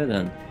over So, here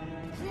then?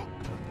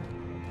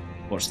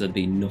 Watch there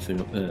be nothing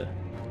up here.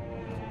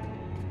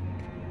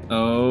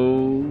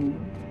 oh,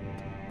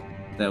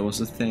 there was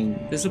a thing.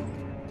 There's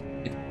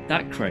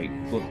that crate,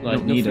 but like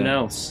Don't need nothing it.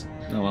 else.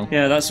 Oh well.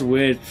 Yeah, that's a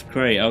weird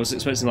crate. I was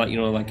expecting like, you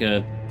know, like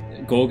a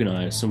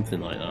Gorgonite or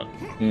something like that.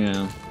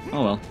 Yeah.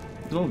 Oh well.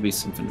 There will be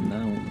something in there,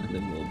 won't there?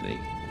 There will be.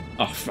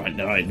 Oh,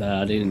 right there.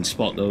 I didn't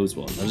spot those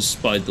ones. I just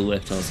spotted the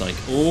lift. I was like,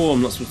 oh,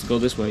 I'm not supposed to go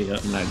this way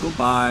yet. No,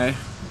 goodbye.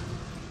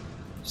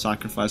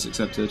 Sacrifice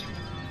accepted.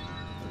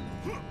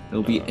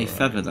 It'll be a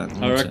feather then.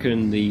 I won't it?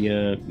 reckon the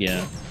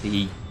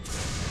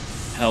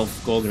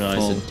health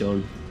Gorgonites are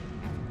done.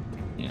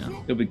 Yeah.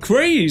 It'll be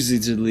crazy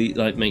to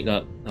like make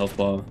that health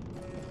bar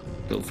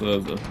go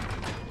further.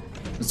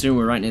 Considering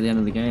we're right near the end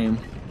of the game.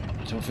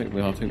 I don't think we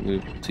are. I think we're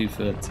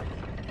 2/3.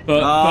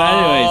 But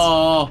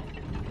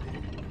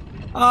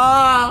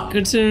anyways,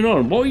 continuing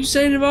on. What were you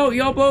saying about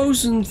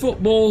yobbos and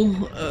football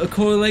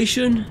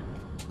correlation?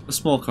 A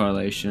small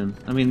correlation.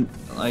 I mean,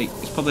 like,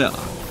 it's probably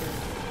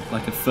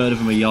like a third of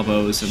them are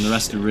yobbos and the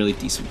rest are really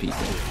decent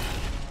people.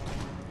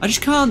 I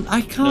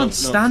can't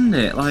stand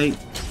it. Like,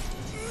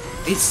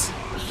 it's...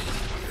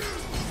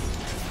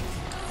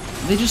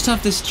 They just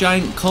have this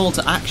giant call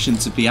to action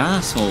to be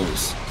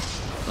assholes.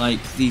 Like,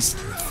 these...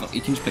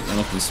 You can just pick them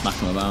up and smack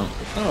them about.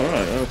 Oh,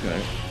 right,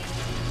 okay.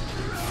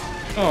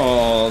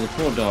 Oh, the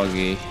poor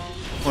doggy.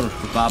 What a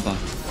baba.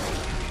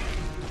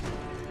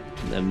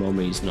 And then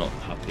mummy's not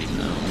happy.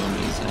 No,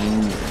 mummy's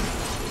angry.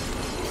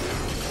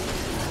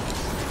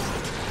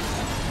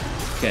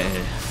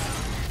 Okay.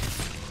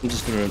 I'm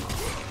just gonna...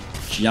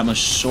 Jam a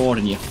sword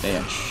in your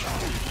face.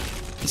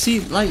 You see,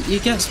 like, you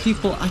get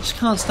people... I just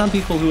can't stand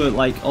people who are,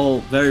 like,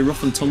 all very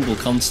rough and tumble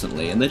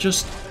constantly, and they're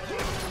just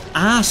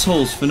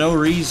assholes for no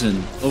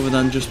reason other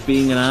than just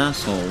being an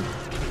asshole.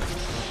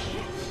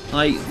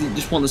 Like, they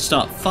just want to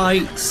start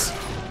fights,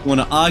 want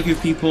to argue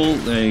people.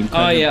 They're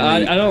incredibly,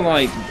 I don't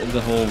like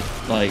the whole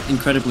like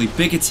incredibly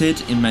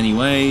bigoted in many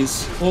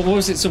ways. what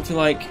was it? Something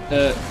like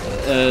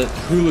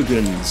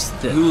hooligans.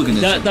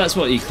 Hooliganism. That's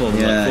what you call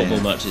them, Yeah, like football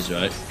yeah. matches,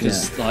 right?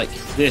 Because like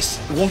this,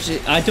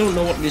 I don't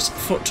know what this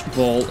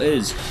football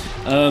is.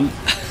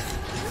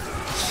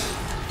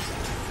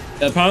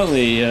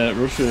 Apparently,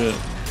 Russia,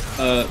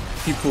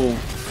 people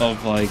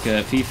of like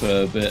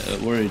FIFA are a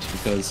bit worried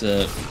because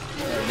the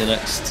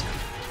next,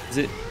 is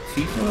it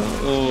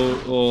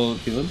FIFA or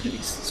the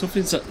Olympics?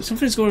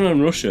 Something's going on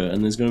in Russia,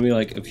 and there's going to be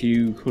like a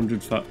few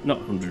hundred, not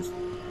hundred.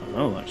 I don't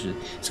know actually.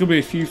 It's going to be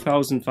a few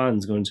thousand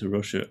fans going to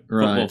Russia,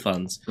 football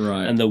fans,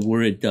 Right. and they're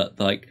worried that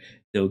like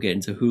they'll get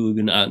into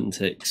hooligan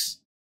antics,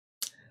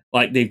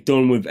 like they've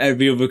done with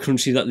every other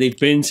country that they've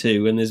been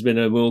to when there's been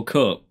a World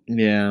Cup.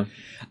 Yeah.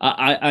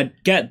 I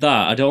get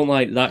that. I don't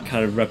like that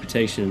kind of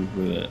reputation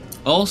with it.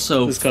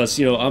 Also, Because,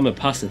 you know, I'm a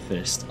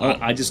pacifist.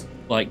 I just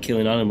like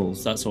killing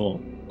animals, that's all.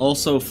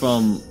 also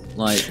from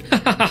like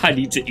I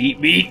need to eat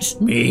meat.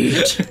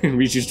 meat.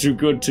 Meat is too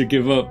good to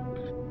give up.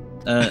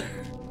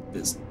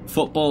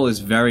 Football is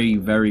very,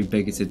 very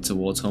bigoted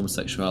towards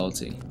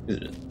homosexuality.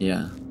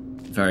 Yeah,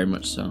 very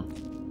much so.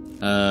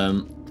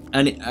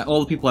 And all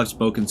the people I've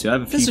spoken to, I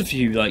have a There's few. a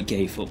few, like,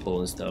 gay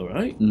footballers, though,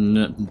 right?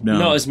 No,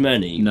 Not as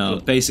many. no,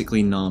 but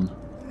basically none.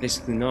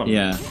 basically not.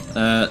 Yeah.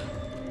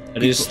 They're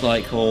just,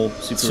 like, all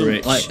super Some,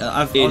 rich like,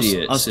 I was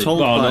idiots. told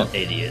well, by- not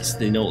idiots.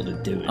 They know what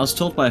they're doing. I was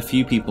told by a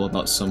few people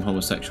about some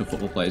homosexual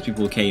football players.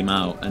 People came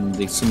out, and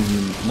some of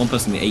them, one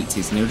person in the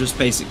 80s, and they were just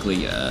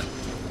basically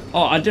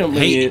Oh, I don't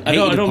mean. I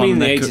don't mean in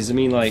the 80s. I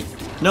mean, like.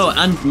 no,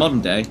 and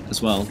modern day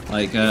as well.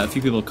 Like a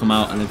few people have come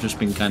out, and they've just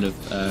been kind of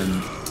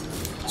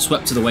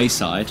swept to the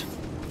wayside,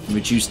 and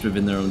reduced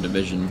within their own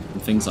division,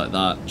 and things like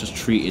that. Just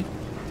treated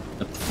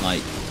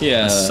like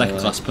a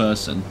second-class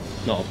person.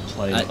 Not a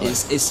player.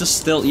 It's just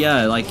still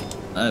like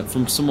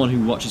from someone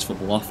who watches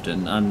football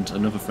often, and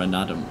another friend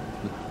Adam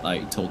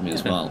like told me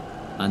as well,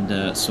 and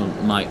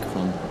Mike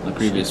from my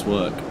previous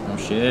work. Oh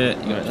shit!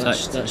 You got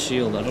text. That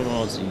shield. I don't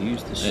know how to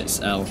use the shield.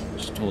 It's L.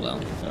 Just hold L.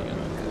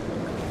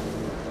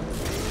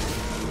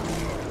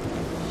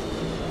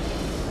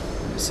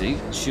 See,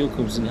 shield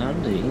comes in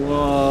handy.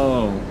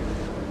 Whoa!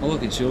 Oh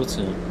look, it's your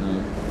turn.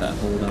 No, that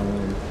hold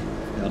L.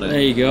 Got it.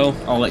 There you go.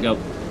 I'll let go.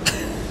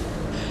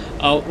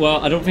 Oh well,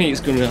 I don't think it's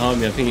going to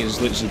harm you. I think it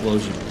just literally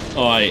blows you.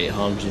 Oh, it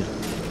harmed you.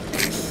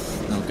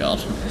 Oh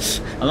god.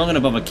 I'm not gonna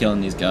bother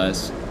killing these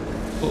guys.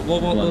 But what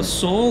about those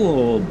soul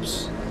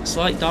orbs? It's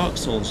like Dark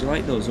Souls. You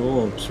like those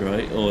orbs,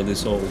 right? Or the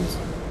souls?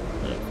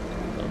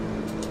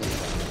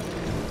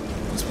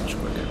 That's much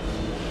quicker.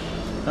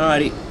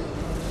 Alrighty.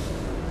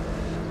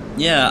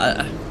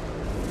 Yeah,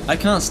 I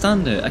can't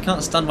stand it. I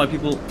can't stand why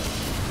people.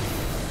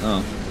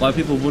 Why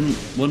people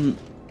wouldn't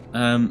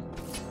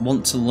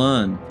want to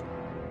learn,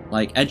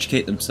 like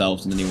educate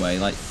themselves in any way.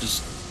 Like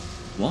just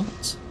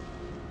what?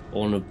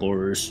 On the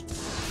borders.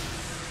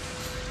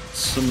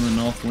 Some of the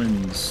north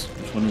winds.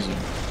 Which one is it?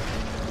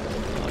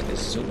 Oh, I guess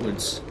it's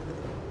upwards.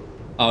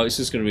 Oh, it's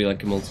just going to be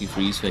like a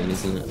multi-freeze thing,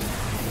 isn't it?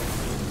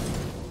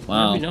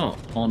 Wow. Maybe not.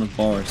 Horn of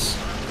Boris.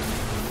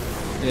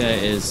 Yeah,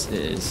 it is. It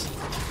is.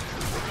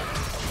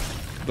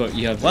 But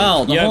you have.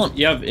 Well,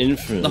 you have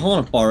infinite. The Horn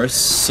of Boris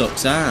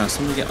sucks ass.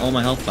 I'm gonna get all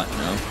my health back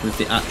now with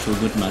the actual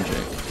good magic.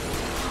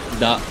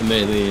 That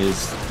admittedly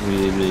is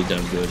really, really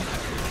damn good.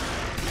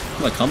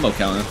 My combo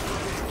counter.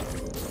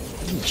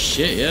 Holy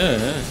shit,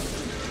 yeah.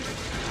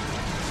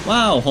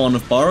 Wow, Horn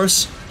of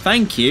Boris.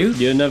 Thank you.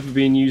 You're never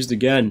being used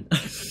again.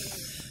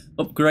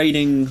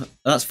 Upgrading.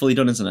 That's fully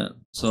done, isn't it?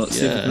 So let's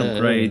see if we can Yeah.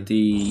 upgrade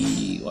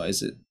the. What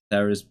is it?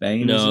 Thera's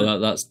Bane? is No, it?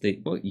 that's the.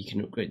 Well, you can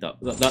upgrade that.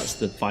 That's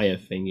the fire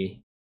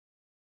thingy.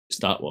 It's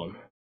that one.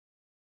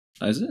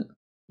 Oh, is it?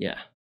 Yeah.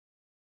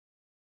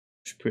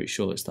 I'm pretty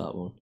sure it's that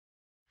one.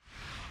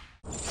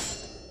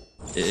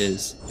 It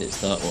is.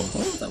 It's that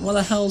one. What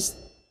the hell's.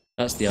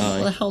 That's the What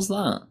the eye. hell's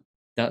that?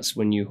 That's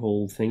when you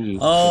hold thingy.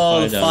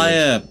 Oh, the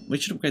fire! damage. We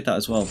should upgrade that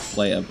as well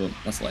later, but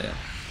that's later.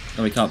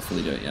 No, we can't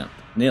fully do it yet.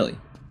 Nearly.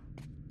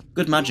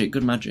 Good magic,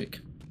 good magic.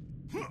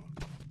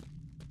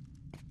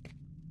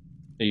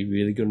 Are you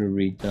really gonna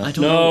read that? I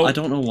don't know. I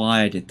don't know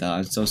why I did that.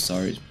 I'm so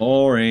sorry. It's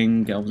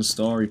boring. Get on the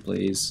story,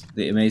 please.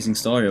 The amazing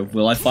story of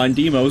will I find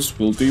Deimos?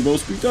 Will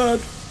Deimos be dead?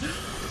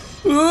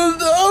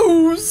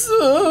 Oh,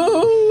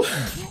 so.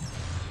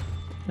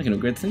 I can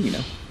upgrade the thing, you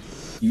know.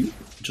 You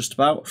just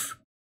about.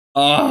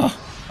 Ah,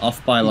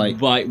 off by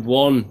like. Right,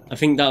 one. I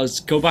think that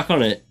was. Go back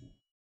on it.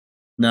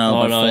 No,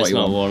 Oh by no, it's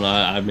 41. not one.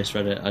 I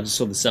misread it. I just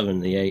saw the 7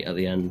 and the 8 at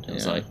the end. I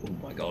was Yeah. like, oh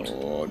my god.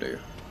 Oh dear.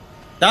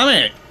 Damn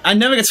it! I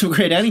never get to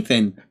upgrade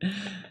anything.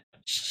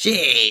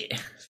 Shit.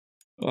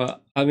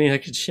 Well, I mean, I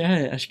could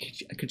share.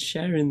 I could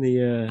share in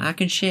the. I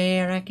can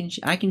share. I can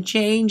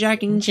change. I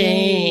can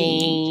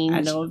change. I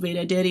know I've been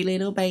a dirty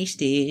little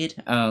bastard.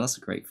 Oh, that's a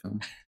great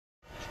film.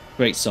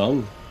 Great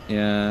song.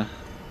 Yeah.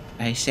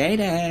 I say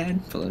that.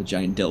 Full of a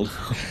giant dildo.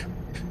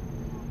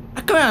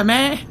 Oh, come on,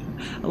 man.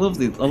 I love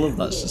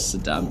that's just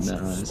Saddam in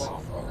their eyes.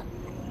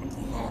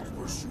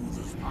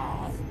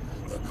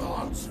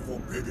 gods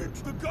forbid it.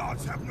 The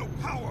gods have no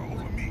power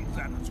over me,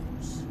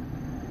 Thanatos.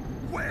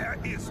 Where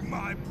is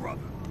my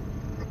brother?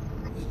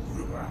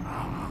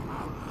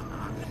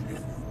 If you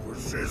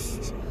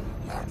persist,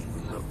 not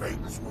even the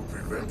fates will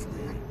prevent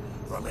me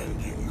from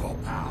ending your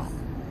path.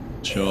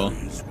 Sure.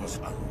 Ares was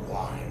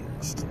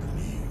unwise to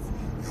believe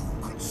you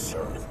could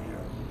serve him.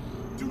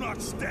 Do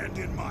not stand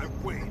in my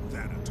way,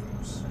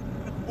 Thanatos.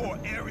 Or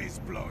Ares'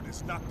 blood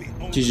is not the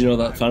only. Did you know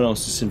that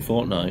Thanos is in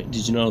Fortnite?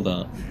 Did you know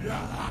that?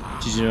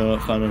 Did you know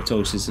that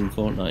Thanatos is in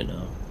Fortnite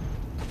now?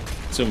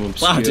 Some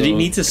obscure Wow, did he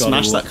need to God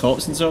smash of that War.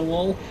 corpse into a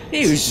wall? He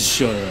was just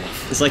showing it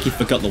off. It's like he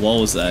forgot the wall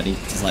was there and he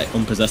just like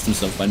unpossessed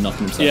himself by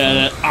knocking himself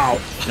Yeah, out.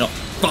 ow! No,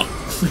 fuck!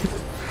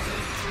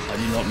 I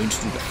did not mean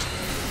to do that.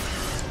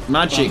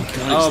 Magic! guys,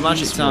 Oh,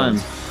 magic these time!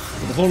 ones.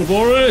 The Horn of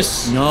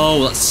Horus!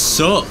 No, that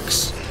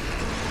sucks!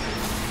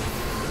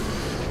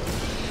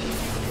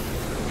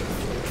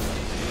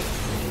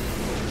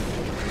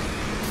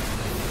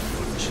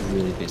 Should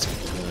really be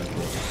something there,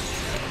 but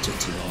it took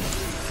too long.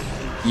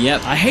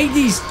 Yep. I hate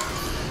these.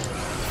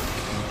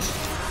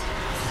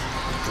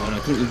 God, I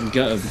couldn't even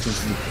get her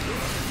because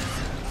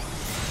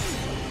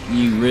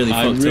You really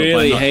I fucked up by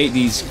really not... hate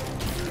these.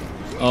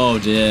 Oh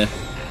dear.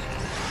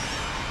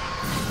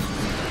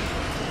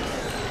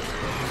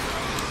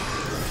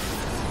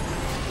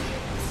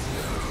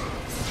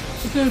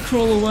 They're gonna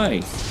crawl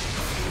away.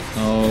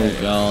 Oh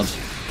god.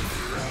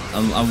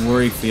 I'm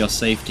worried for your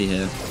safety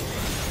here.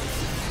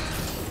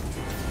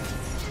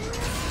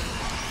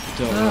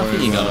 Don't I worry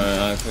think you got about it.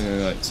 I think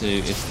I got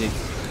two.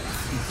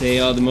 If they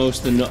are the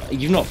most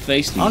you've not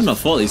faced these. I've not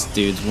fought these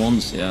dudes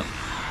once yet.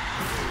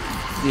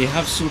 They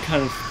have some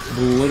kind of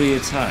bloody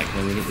attack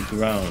when they hit the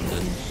ground,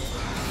 and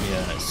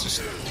yeah, it's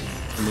just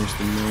the most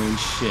annoying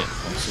shit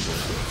possible.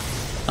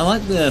 I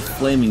like the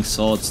flaming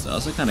swords though,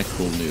 that's a kind of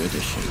cool new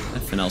addition.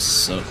 Everything else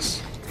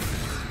sucks.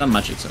 That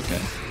magic's okay.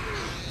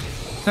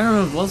 I can't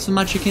remember, what's the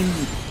magic in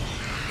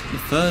the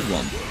third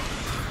one?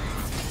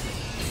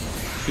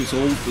 It was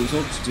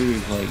all to do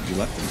with like your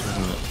weapons,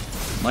 wasn't it?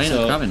 Why are you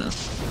not grabbing her?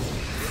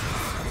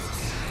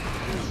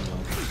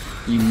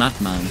 You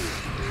madman.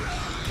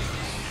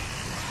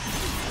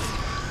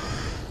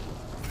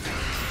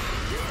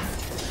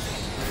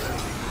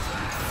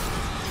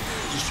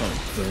 Just trying to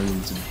burn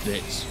them to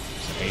bits.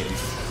 I hate them.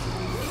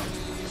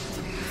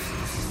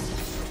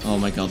 Oh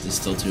my god, there's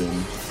still two of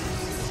them.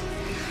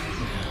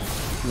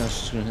 Now she's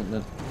just gonna hit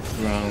the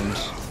ground.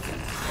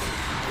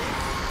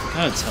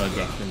 Kind of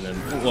telegraphing them.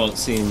 Well,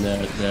 seeing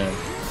their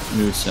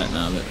Moveset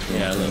now, but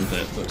yeah, a little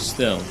bit, but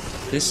still,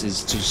 this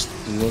is just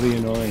bloody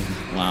annoying.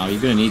 wow,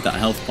 you're gonna need that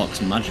health box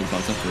and magic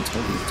box after a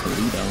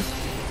Toledo.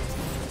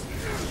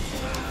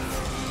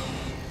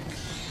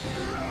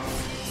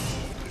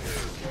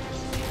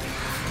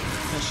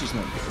 No, she's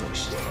not good.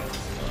 She's dead.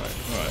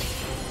 Alright.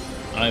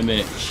 I'm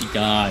it. She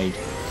died.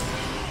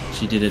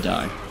 She did a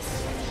die.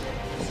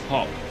 Oh,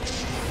 pop.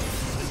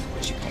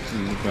 She popped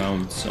in the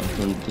ground, so I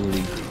couldn't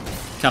bloody.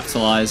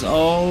 Capitalize.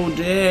 Oh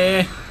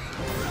dear.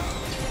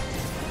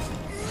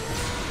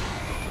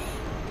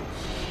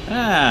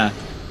 Ah,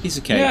 piece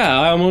of cake. Yeah,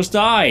 I almost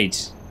died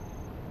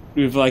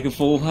with like a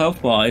full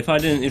health bar. If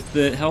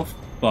the health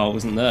bar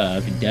wasn't there,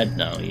 I'd be dead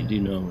now. You do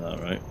know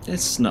that, right?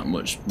 It's not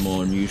much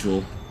more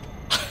unusual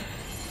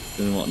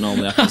than what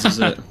normally happens, is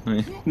it?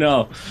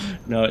 No,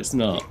 it's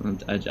not.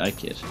 I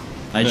kid.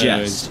 I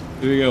Anyways, jest.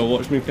 here we go.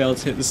 Watch me fail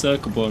to hit the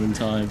circle button in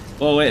time.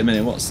 Oh wait a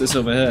minute, what's this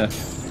over here?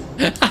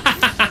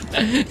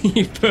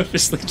 You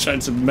purposely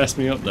tried to mess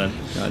me up then.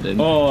 No, I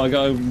didn't. Oh, I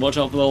gotta watch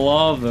out for the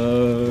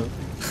lava.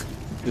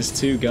 There's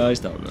two guys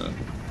down there.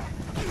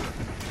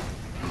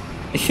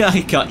 Yeah,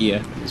 I got you.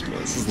 This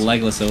This is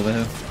legless over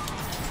here.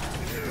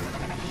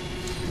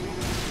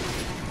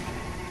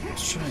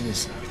 Let's try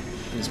this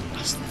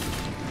bastard.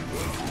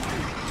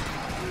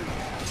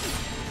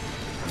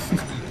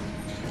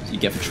 You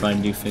get for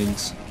trying new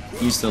things.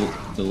 Use the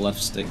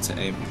left stick to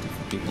aim at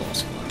different people or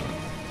something like that.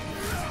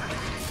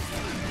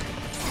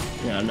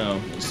 Yeah, I know.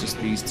 It's just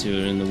these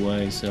two are in the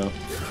way, so.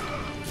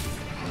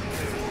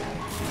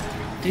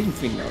 Didn't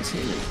think that was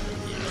hitting it.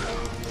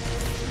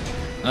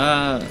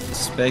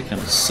 Spear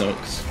kind of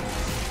sucks.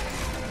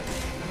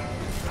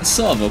 It's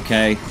sort of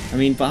okay. I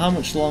mean, but how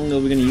much longer are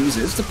we going to use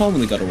it? It's the problem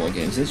with the God of War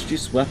games. They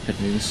introduce a weapon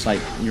and it's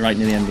like, you're right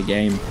near the end of the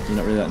game. You're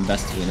not really that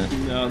invested in it.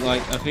 No,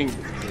 like, I think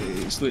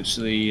it's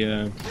literally,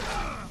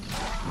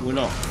 we're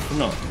not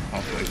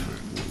halfway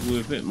through.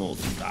 We're a bit more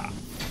than that.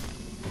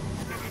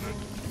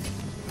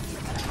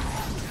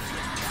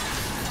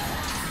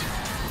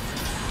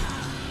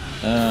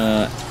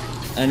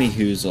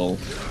 Anywhoozle,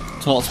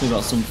 talk to me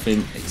about something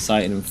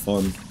exciting and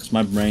fun, because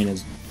my brain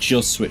has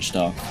just switched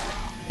off.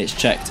 It's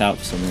checked out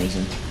for some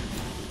reason.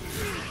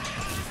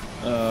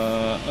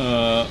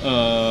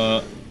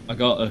 I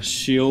got a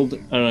shield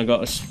and I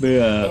got a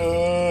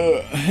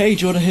spear. Hey,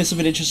 do you want to hear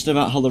something interesting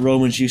about how the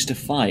Romans used to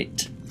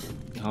fight?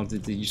 How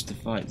did they used to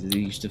fight? Did they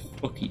used to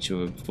fuck each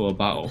other before a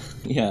battle?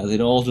 Yeah,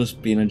 they'd all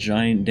just be in a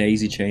giant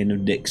daisy chain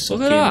of dick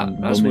sucking. Look at that!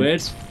 and That's women.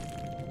 weird.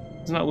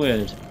 Isn't that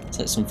weird? It's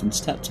like something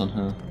stepped on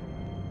her.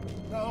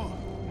 No,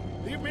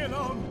 leave me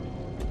alone.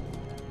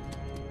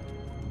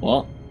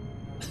 What?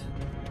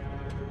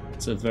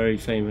 It's a very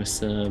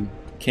famous.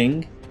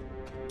 King?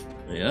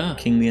 Yeah.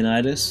 King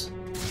Leonidas?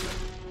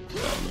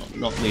 No,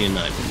 not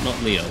Leonidas.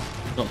 Not Leo.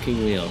 Not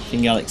King Leo.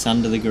 King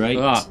Alexander the Great?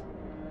 Ah,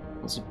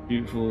 that's a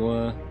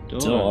beautiful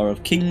daughter. Daughter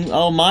of King...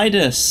 Oh,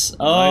 Midas!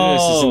 Oh!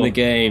 Midas is in the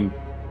game.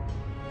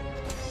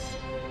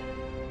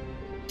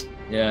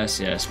 Yes,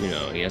 we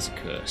know. He has a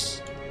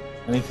curse.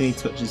 Anything he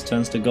touches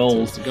turns to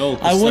gold. Turns to gold.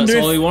 I wonder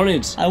that's all he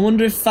wanted. I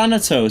wonder if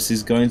Thanatos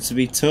is going to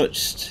be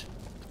touched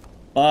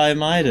by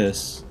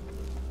Midas.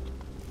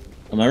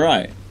 Am I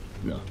right?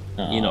 No,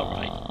 you're not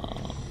right.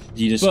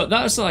 You just... But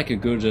that's like a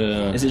good...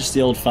 Is it just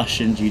the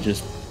old-fashioned, you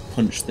just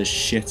punch the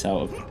shit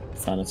out of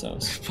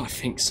Thanatos? I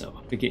think so.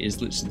 I think it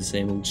is literally the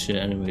same old shit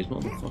anyways.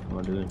 What the fuck am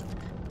I doing?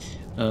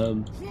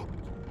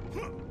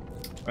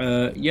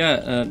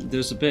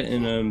 There's a bit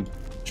in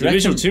the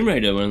original Tomb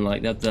Raider when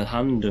like they had the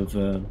hand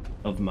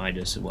of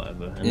Midas or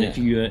whatever, and if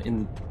you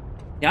you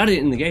had it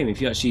in the game,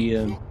 if you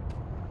actually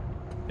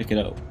pick it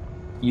up,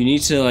 you need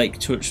to like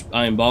touch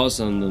iron bars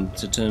on them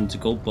to turn to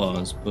gold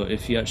bars, but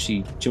if you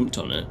actually jumped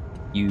on it,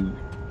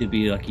 it'd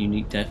be like a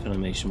unique death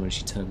animation where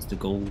she turns to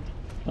gold.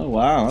 Oh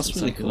wow, that's it's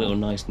really like cool. A little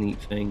nice neat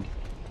thing.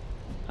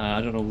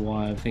 I don't know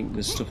why. I think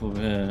there's stuff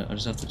over here. I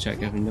just have to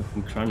check every nook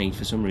and cranny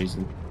for some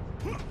reason.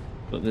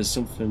 But there's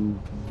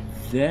something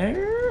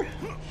there.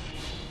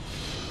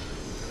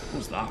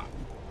 What's that?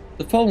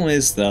 The problem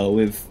is though,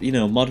 with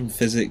modern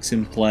physics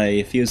in play,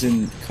 if he was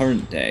in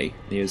current day,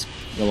 he was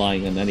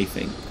relying on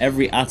anything.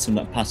 Every atom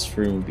that passed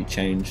through him would be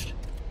changed.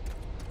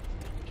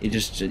 You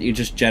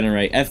just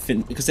generate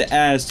everything because the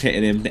air's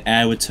hitting him. The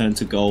air would turn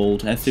to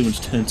gold. Everything would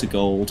turn to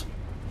gold.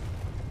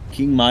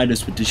 King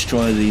Midas would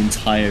destroy the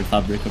entire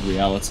fabric of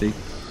reality.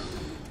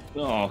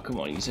 Oh come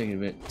on, you're taking it a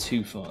bit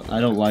too far. I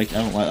don't like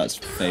that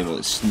fable.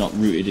 It's not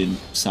rooted in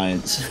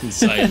science.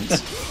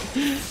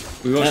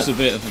 We watched a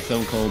bit of a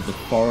film called The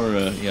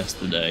Foreigner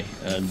yesterday,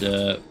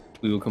 and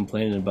we were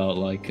complaining about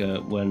like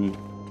when,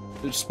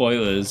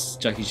 spoilers,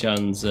 Jackie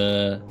Chan's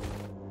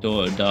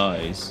daughter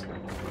dies,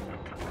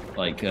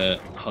 like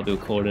how they were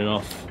cordoning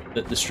off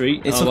the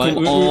street. It took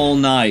them all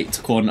night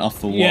to cordon off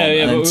for one,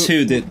 and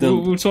two,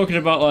 we were talking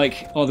about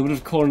like, oh, they would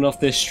have cordoned off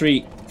this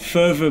street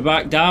further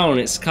back down.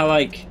 It's kind of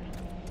like,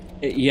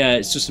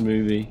 it's just a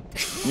movie.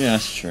 Yeah,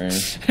 that's true.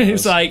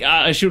 It's like,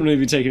 I shouldn't really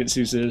be taking it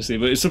too seriously,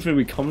 but it's something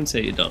we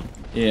commentated on.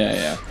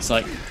 Yeah. It's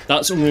like,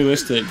 that's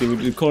unrealistic. They would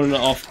be calling it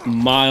off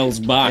miles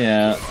back.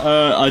 Yeah.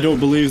 I don't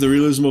believe the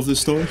realism of this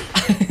story.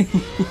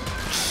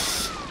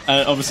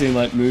 And obviously in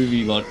like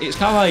movie logic, it's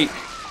kind of like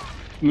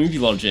movie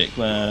logic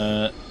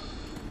where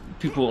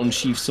people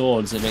unsheath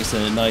swords, it makes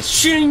a nice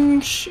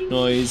shing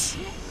noise.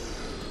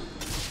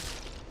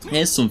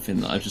 Here's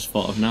something that I've just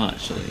thought of now,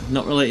 actually.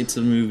 Not related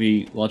to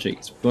movie logic.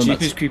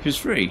 Cheapest creepers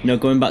free. No,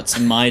 going back to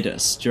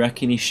Midas. Do you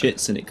reckon he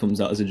shits and it comes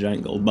out as a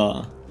giant gold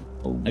bar?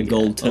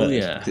 Gold turd? Oh,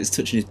 yeah. 'Cause it's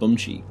touching his bum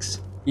cheeks.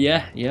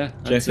 Yeah. Do you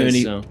reckon when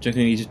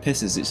he just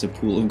pisses, it's a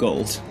pool of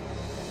gold?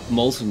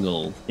 Molten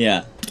gold.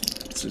 Yeah.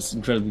 So it's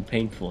incredibly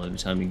painful every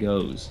time he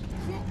goes.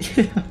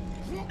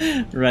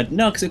 Red.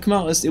 No, because it'll come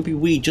out it'll be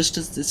wee just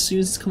as soon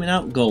as it's coming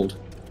out gold.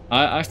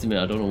 I have to admit,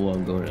 I don't know where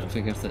I'm going. I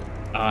think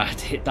I have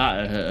to hit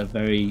that at a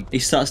very He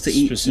starts to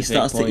eat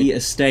a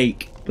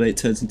steak, but it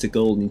turns into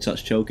gold and he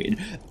starts choking.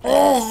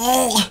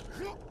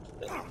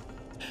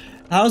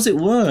 How does it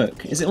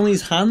work? Is it only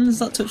his hands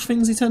that touch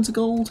things he turn to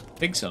gold? I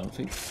think so.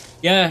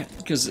 Yeah,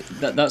 because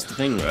that's the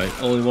thing, right?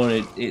 All he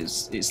wanted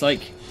it's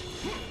like,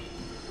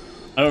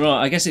 I don't know.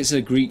 I guess it's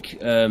a Greek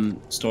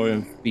story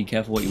of be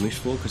careful what you wish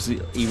for, because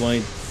he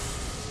wanted.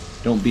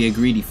 Don't be a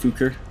greedy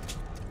fucker.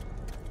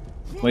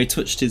 Well, he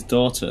touched his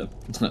daughter.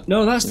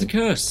 No, that's the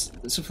curse.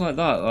 Something like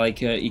that. Like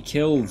he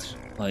killed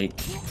like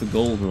for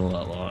gold and all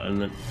that lot,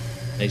 and then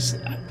is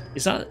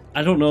that?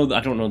 I don't know. I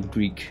don't know the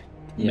Greek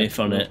myth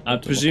on it. I'm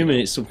presuming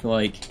it's something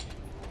like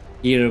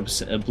he had a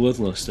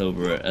bloodlust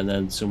over it, and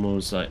then someone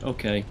was like,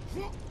 "Okay,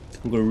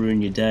 I'm gonna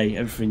ruin your day.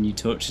 Everything you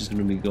touch is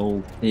gonna be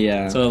gold."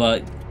 Yeah. So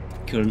like,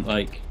 couldn't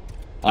like.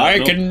 I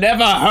can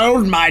never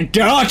hold my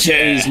daughter.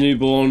 He's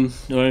newborn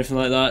or anything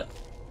like that.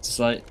 It's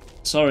like,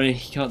 sorry,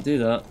 you can't do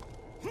that.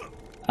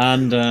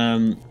 And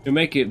it'll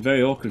make it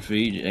very awkward for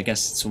you. I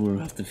guess someone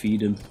will have to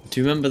feed him.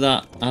 Do you remember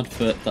that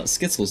advert that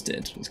Skittles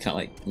did? It's kind of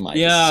like Midas.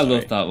 Yeah, I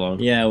love that one.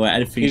 Yeah, where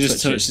anything he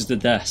just touches the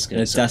desk.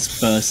 And the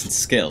desk bursts into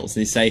Skittles.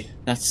 And they say,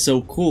 "That's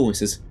so cool." He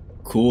says,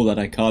 "Cool that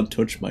I can't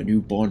touch my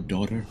newborn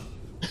daughter."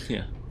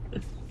 Yeah.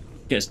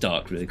 Gets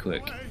dark really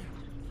quick.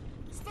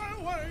 Stay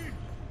away!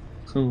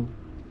 Cool.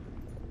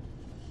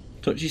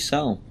 Touch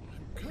yourself.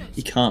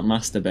 He can't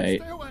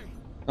masturbate. Stay away!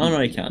 Oh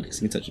no, he can, because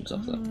he can touch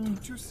himself though.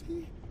 Don't you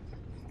see?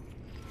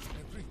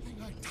 Everything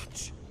I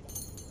touch.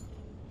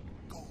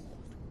 Gold.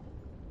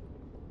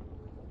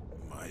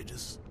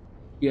 Midas.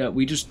 Yeah,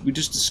 we just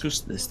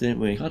discussed this, didn't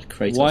we? God,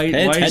 Kratos, why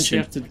pay does she attention.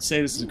 have to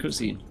say this is a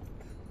cutscene?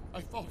 I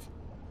thought.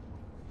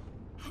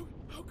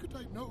 How could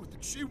I know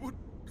that she would?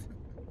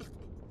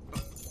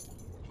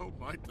 Oh,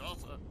 my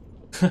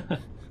daughter.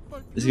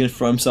 Is he gonna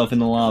throw himself in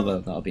the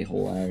lava? That'll be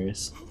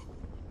hilarious.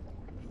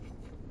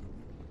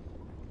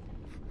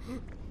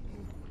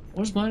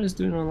 What's Midas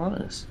doing on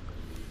Atlantis?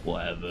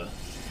 Whatever.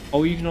 Are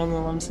we even on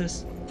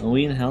Atlantis? Are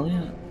we in hell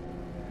yet?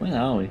 Where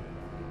are we?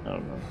 I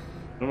don't know.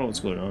 I don't know what's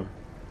going on.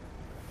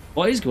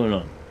 What is going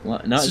on?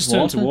 What? Now It's it's just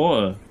turned to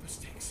water.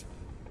 Mistakes.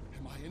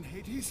 Am I in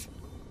Hades?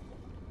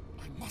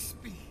 I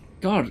must be.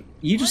 God,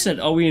 you just said,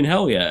 "Are we in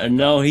hell yet?" And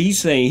now he's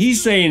saying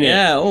it.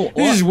 Yeah. Oh,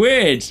 This is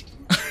weird.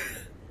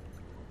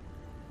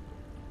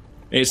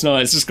 It's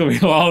not. It's just gonna be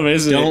alarm,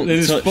 isn't Don't it? They're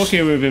just touch-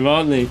 fucking with him,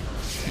 aren't they?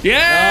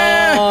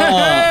 Yeah.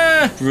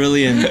 Oh,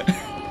 brilliant.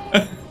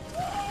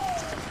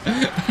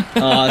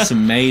 Oh, that's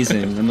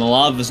amazing. And the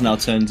lava's now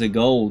turned to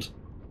gold.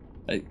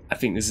 I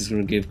think this is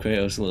going to give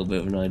Kratos a little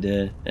bit of an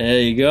idea. There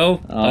you go.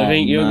 I Oh,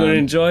 think you're going to man.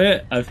 enjoy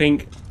it. I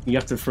think you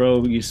have to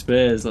throw your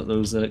spears at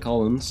those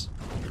columns.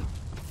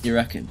 You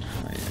reckon?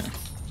 Oh, yeah.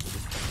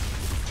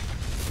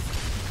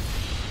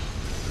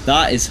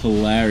 That is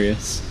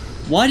hilarious.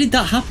 Why did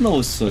that happen all of a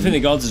I sudden? think the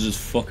gods are just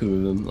fucking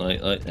with them.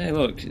 Like, hey,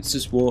 look, it's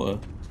just water.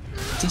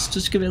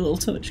 Just give it a little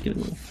touch. Give it a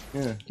little.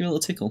 Yeah. Give it a little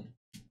tickle.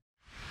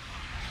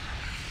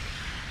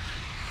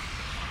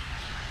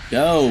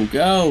 Go,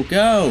 go,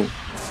 go!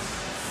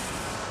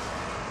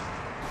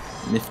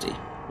 Nifty.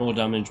 More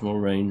damage, more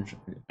range.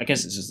 I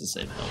guess it's just the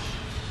same health.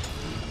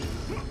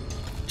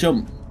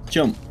 Jump,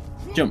 jump,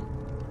 jump.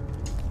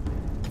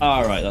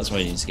 Alright, that's why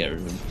you need to get rid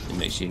of them. It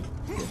makes you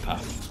get a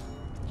path.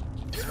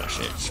 Smash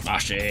it,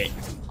 smash it!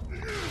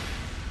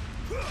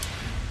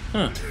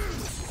 Huh.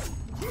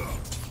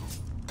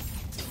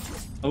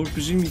 I would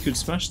presume you could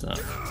smash that.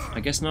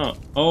 I guess not.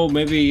 Oh,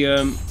 maybe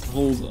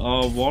hold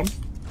R1?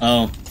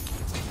 Oh.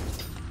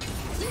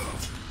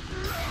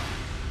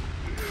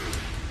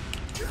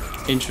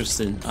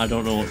 Interesting. I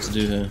don't know what to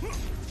do here.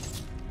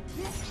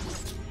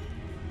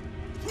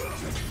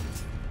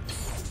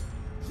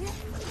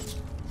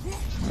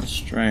 That's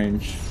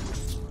strange.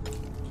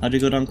 How'd you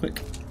go down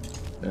quick?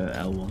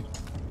 L1.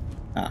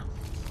 Ah.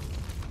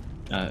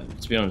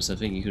 To be honest, I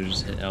think you could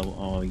just hit L.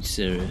 Oh, are you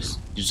serious?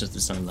 You just have to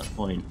stand at that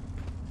point.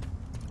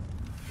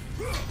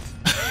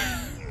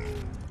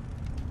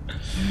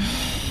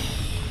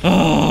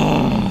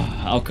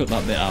 Oh, I'll cut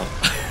that bit out.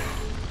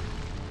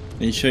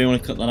 Are you sure you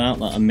want to cut that out?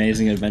 That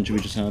amazing adventure we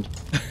just had?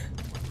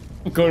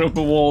 Going up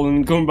a wall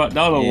and coming back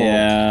down a wall.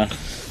 Yeah.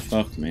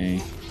 Fuck me.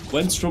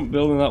 When's Trump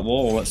building that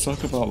wall? Let's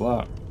talk about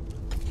that.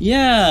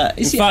 Yeah.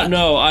 In fact,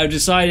 no. I've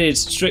decided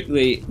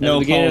strictly at No the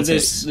beginning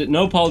politics. of this: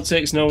 no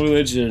politics, no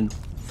religion.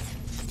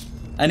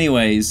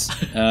 Anyways,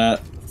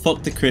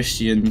 fuck the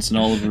Christians and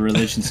all of the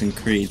religions and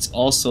creeds.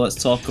 Also,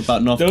 let's talk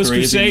about North Those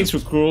Korea. crusades were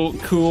cool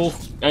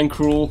and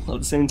cruel at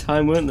the same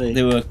time, weren't they?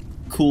 They were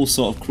cool,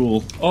 sort of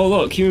cruel. Oh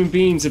look, human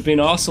beings have been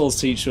arseholes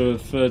to each other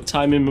for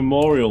time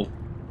immemorial.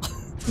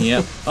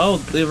 Yep. Oh,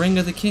 the Ring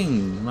of the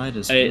King,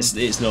 Midas. It's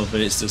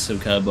nothing. It's just some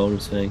kind of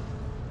bonus thing.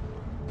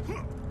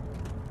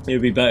 It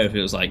would be better if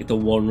it was like the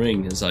One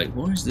Ring. It's like,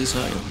 what is this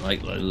item?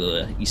 Like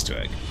Easter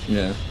egg.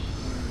 Yeah.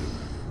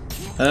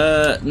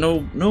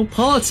 No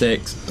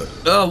politics.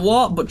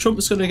 What? But Trump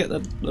is going to get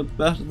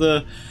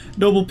the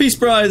Nobel Peace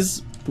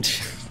Prize.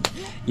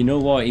 You know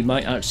what? He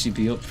might actually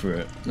be up for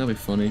it. That'd be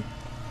funny.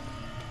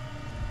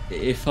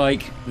 If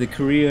like the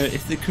Korea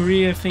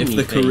thing.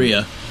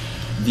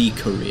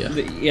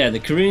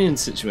 The Korean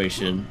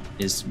situation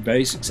is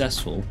very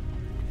successful.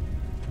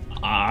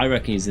 I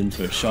reckon he's in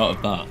for a shot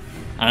of that.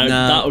 And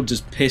that'll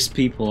just piss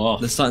people off.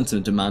 They're starting to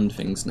demand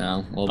things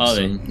now. All of a Are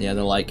they? sudden. Yeah,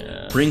 they're like,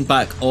 bring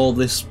back all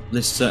this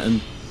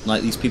certain,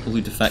 like these people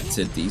who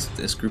defected,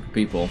 this group of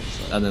people,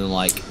 and then they're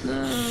like,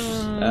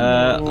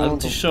 I'm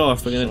not sure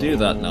if we're gonna do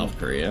that, North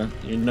Korea.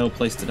 You're in no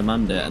place to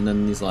demand it. And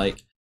then he's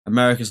like,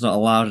 America's not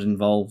allowed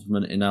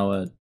involvement in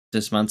our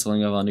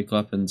dismantling of our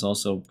nuclear weapons.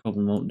 Also,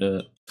 probably won't do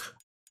it.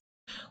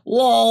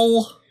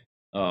 LOL.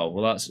 Oh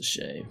well, that's a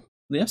shame.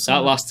 Yeah, That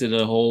lasted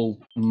a whole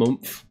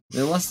month.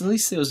 at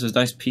least it was a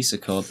nice piece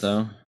of code,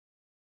 though.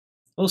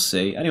 We'll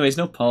see. Anyways,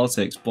 no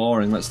politics.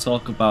 Boring. Let's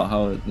talk about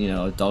how,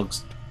 a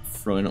dog's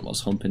throwing up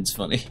whilst humping's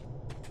funny.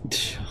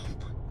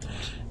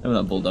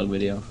 Remember that bulldog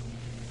video?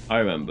 I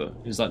remember.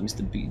 It was like Mr.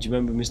 Do you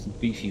remember Mr.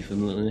 Beefy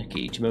from Little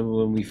Nicky? Do you remember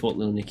when we thought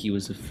Little Nicky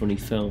was a funny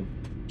film?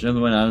 Do you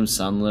remember when Adam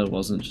Sandler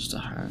wasn't just a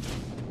heart?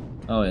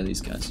 Oh yeah,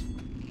 these guys.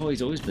 Oh,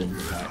 he's always been.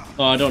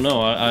 Oh, I don't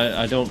know.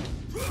 I don't.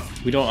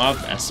 We don't have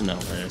SNL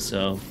there,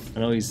 so I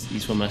know he's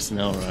from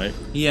SNL, right?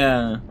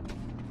 Yeah.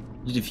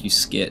 Did a few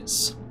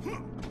skits.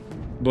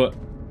 But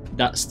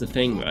that's the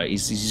thing, right?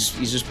 He's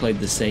just played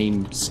the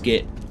same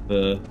skit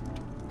for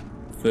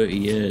 30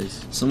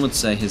 years. Some would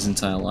say his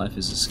entire life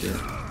is a skit.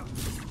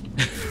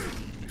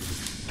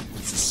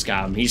 It's a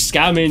scam. He's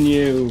scamming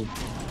you.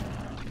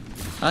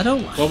 I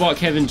don't. What about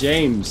Kevin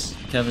James?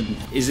 Kevin.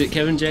 Is it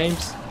Kevin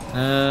James?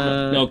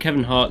 No,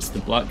 Kevin Hart's the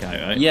black guy,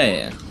 right?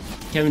 Yeah.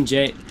 Kevin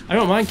James. I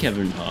don't mind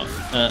Kevin Hart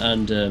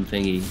and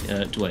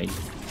Dwayne.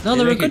 No,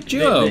 they're a good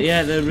duo.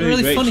 They're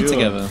really great funny duo.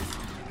 together.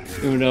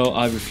 Even though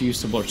I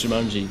refuse to watch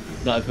Jumanji,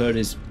 that I've heard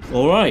is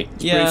alright.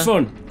 It's pretty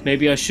fun.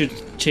 Maybe I should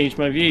change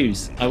my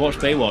views. I watched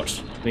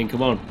Baywatch. I mean,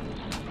 come on.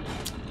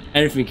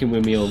 Anything can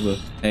win me over.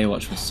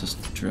 Baywatch was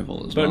just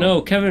drivel as well. But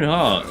no, Kevin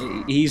Hart,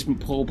 he's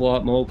Paul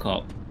Blart Mall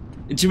Cop.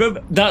 Do you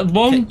remember that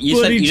one You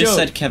bloody just joke?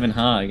 said Kevin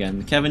Hart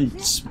again. Kevin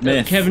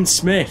Smith. Kevin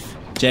Smith.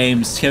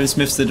 James. Kevin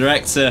Smith's the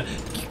director.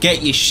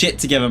 Get your shit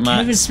together, Max.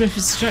 Kevin Smith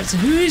is the director.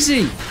 Who is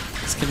he?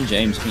 It's Kevin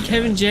James.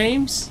 Kevin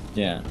James?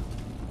 Yeah.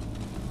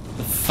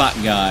 The fat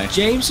guy.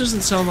 James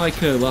doesn't sound like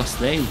her last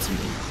name to me.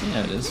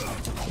 Yeah, it is.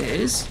 It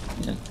is?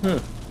 Yeah. Huh.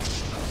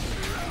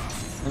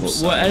 I'm Well,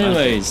 sorry,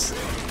 anyways,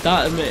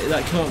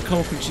 that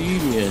comical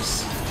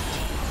genius,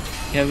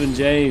 Kevin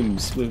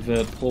James with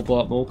Paul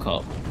Blart Mall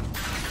Cop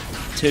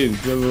 2.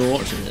 Do you remember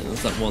watching it?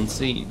 There's that one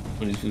scene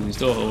when he's with his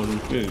daughter ordering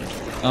food.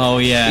 Oh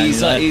yeah.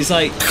 He's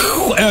like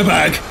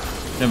airbag.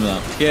 Remember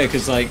that? Yeah,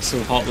 because like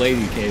some hot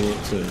lady came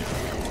up to him.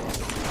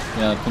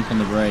 Yeah, pump on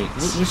the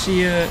brakes.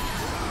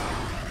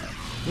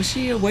 Was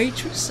she a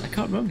waitress? I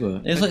can't remember.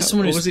 It was like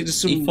someone. Or was it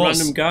just some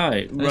random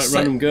guy,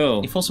 random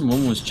girl? He thought some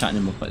woman was chatting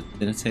him up at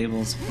dinner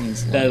tables.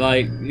 They're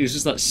like, it was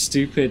just that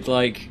stupid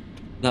like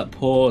that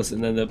pause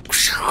and then the.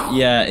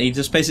 Yeah, he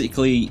just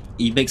basically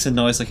he makes a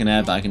noise like an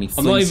airbag and he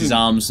flings his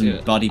arms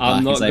and body back.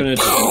 I'm not He's gonna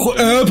like,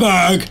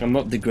 airbag. I'm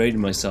not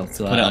degrading myself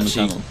to that. Put it on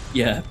actually, the channel.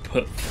 Yeah,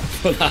 put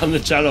that on the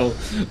channel.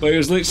 But it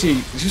was literally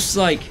just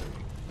like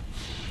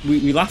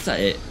we laughed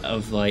at it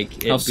of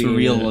like it how being,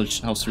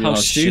 surreal, how stupid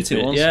shit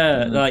it was.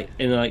 Yeah, like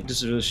in like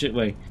just a real shit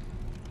way.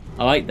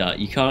 I like that.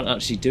 You can't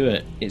actually do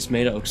it. It's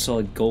made out of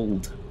solid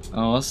gold.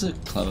 Oh, that's a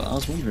clever. I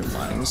was wondering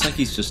why. It looks like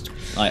he's just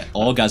like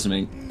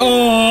orgasming.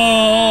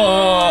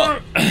 Oh!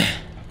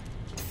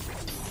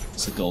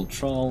 It's a gold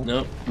troll.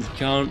 No, you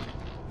can't.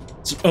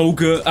 It's an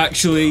ogre,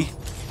 actually.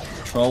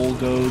 Troll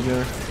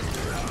Goger.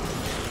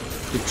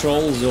 The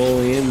troll's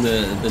only in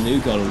the new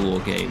God of War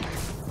game.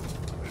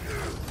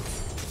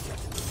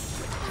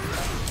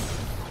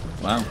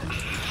 Wow.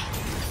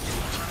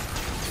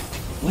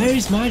 Where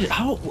is Midas?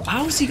 How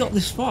has he got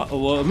this far? Oh,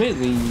 well,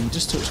 admittedly, you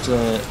just touched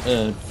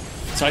a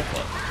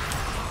Cyclops.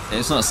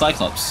 It's not a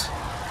Cyclops.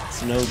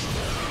 It's an ogre.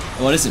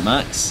 What is it,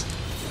 Max?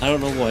 I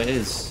don't know what it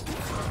is.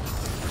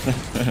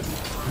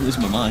 I lose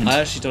my mind. I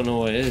actually don't know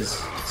what it is.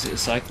 Is it a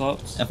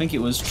Cyclops? I think it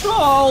was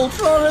Troll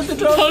at the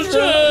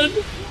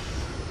dungeon.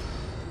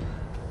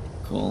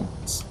 Cool.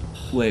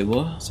 Wait,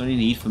 what? Is there any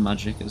need for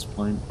magic at this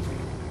point?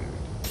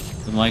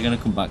 Am I gonna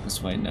come back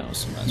this way? No,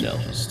 so might as well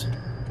just.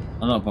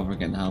 I'm not bothering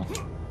getting help.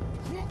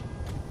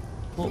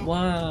 What?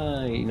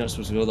 Why? You're not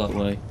supposed to go that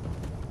way.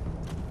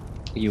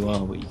 You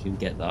are, but you can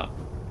get that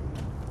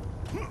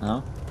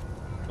How?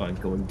 by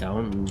going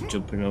down and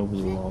jumping over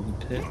the lava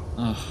pit.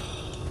 Ugh.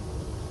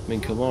 I mean,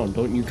 come on,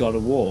 don't you God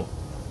of War?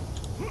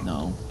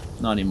 No,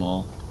 not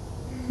anymore.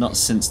 Not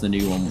since the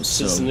new one was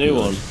Since so the new good.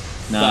 one.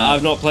 Nah. That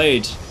I've not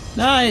played.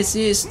 No,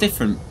 it's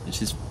different,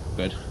 which is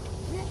good.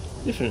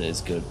 Different is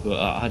good, but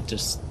I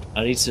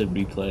need to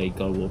replay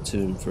God of War 2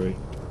 and 3.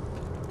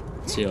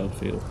 See how I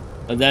feel.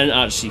 And then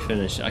actually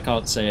finish. I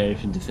can't say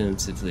anything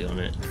definitively on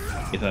it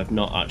if I've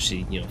not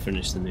actually,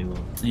 finished the new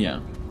one. Yeah.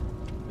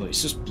 But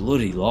it's just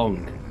bloody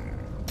long.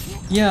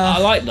 Yeah. I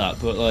like that,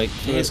 but like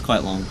It is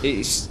quite long.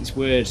 It's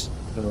weird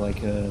for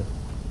like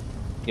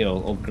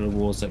all God of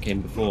Wars that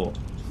came before.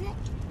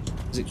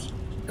 Is it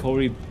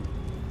Corey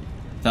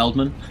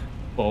Feldman?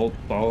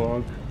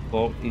 Balrog?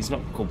 He's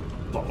not called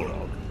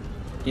Balrog.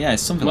 Yeah,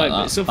 it's something like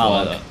that. It's something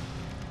Balrog. like that.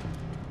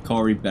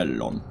 Corey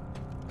Bellon.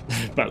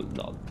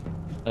 Balrog.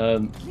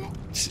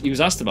 He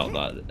was asked about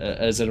that.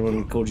 Has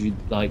anyone called you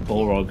like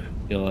Balrog?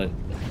 Like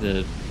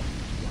the.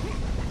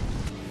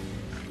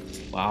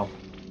 Wow.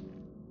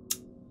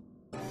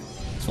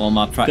 It's all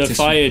my practice. The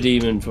fire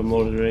demon from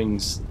Lord of the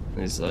Rings.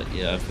 It's like,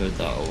 yeah, I've heard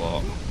that a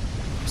lot.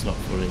 It's not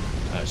funny.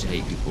 I actually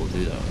hate people who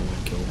do that. I'm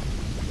gonna kill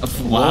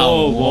them.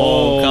 Wow,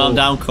 whoa. Calm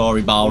down,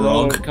 Corey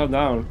Balrog. Whoa, calm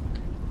down.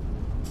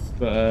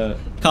 But,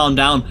 Calm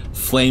down,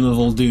 Flame of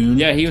Uldoon.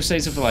 yeah, he was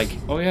saying something like,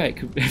 oh yeah, it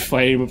could be a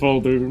flame of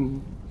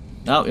Uldoon.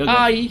 No,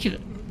 You can.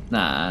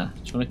 Nah. Do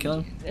you want to kill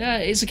him? Yeah,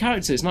 it's a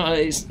character. It's not.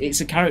 It's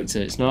a character.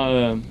 It's not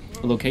a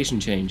location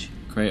change.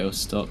 Kratos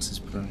stalks his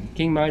prey.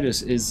 King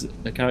Midas is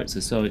a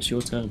character, so it's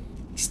your turn.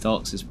 He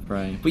stalks his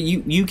prey. But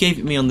you gave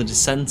it me on the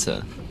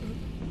Dissenter.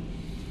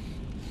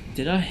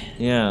 Did I?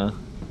 Yeah.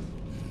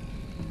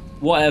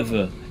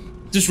 Whatever.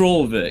 Just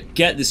roll with it.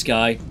 Get this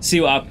guy.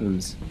 See what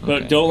happens. But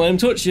Okay. don't let him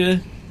touch you.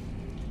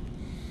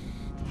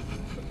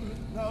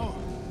 No,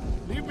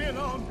 leave me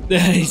alone.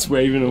 He's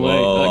waving away.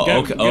 Whoa,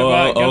 Like, okay.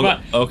 Go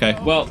back. Okay.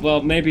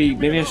 Well,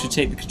 maybe I should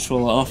take the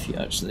controller off you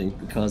actually,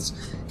 because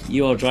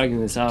you are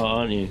dragging this out,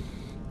 aren't you?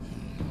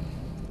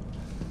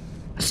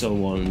 I so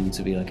want him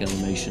to be like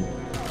animation.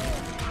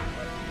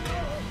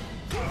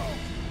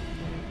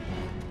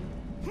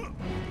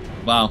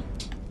 Wow.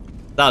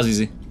 That was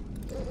easy.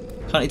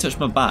 Can't he touch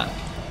my back?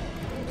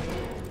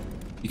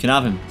 You can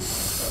have him.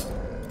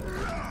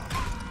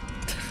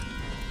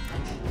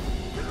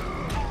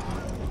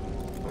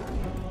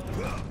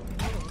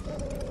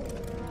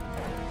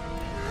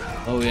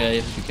 Oh yeah,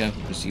 you have to be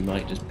careful because you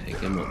might just pick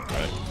him up,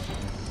 right?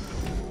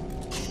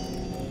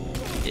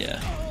 Yeah,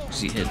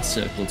 because he hit the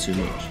circle too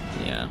much.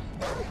 Yeah.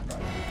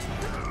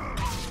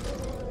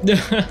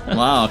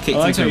 Wow, I kicked I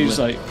like how into he's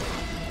like,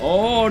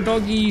 Oh,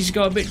 doggy's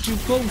got a bit too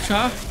close,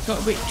 huh?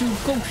 Got a bit too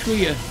close for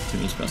you.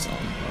 Didn't need to press that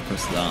on. I'll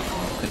press that.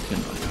 I'll click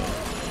him back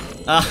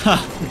up.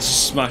 Aha!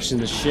 Just smashing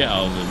the shit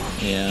out of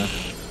him. Yeah,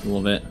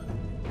 love it.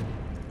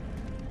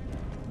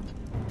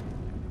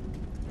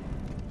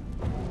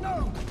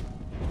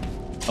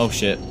 Oh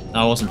shit,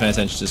 I wasn't paying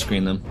attention to the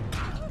screen then.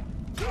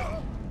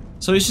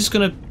 So he's just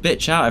gonna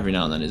bitch out every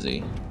now and then, is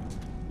he?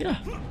 Yeah.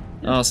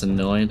 Oh, that's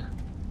annoying.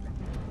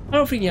 I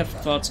don't think you have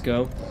far to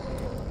go.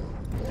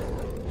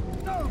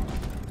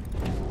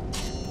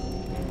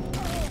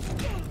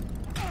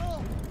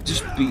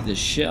 Just beat the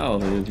shit out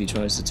of him if he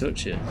tries to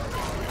touch it.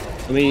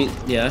 I mean,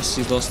 yes,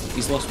 he's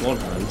lost one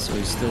hand, so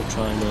he's still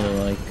trying to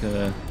like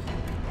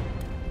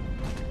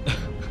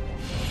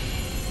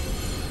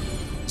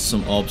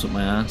Some orbs up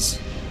my ass.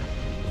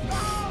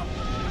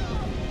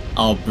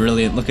 Oh,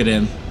 brilliant! Look at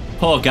him.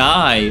 Poor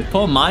guy.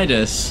 Poor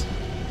Midas.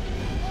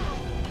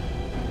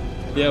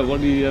 yeah,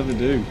 what did he ever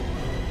do?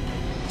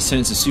 He's turned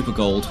into super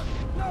gold.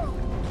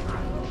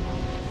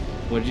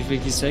 What do you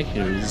think he's taking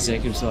him? Is he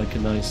taking him to like a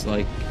nice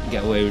like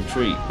getaway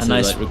retreat A to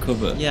nice like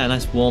recover? Yeah, a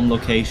nice warm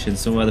location,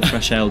 somewhere the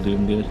fresh air will do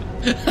him good.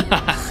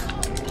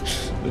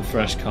 With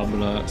fresh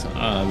carbon dioxide.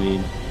 I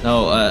mean,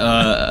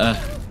 Oh,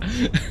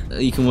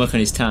 you can work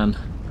on his tan.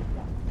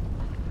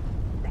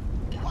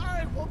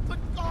 Why won't the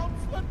gods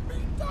let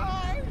me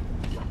die?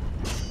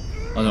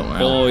 Oh, don't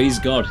worry. oh, he's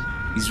God.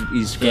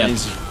 He's got Yeah.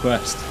 his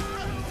request.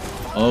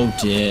 Oh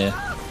dear.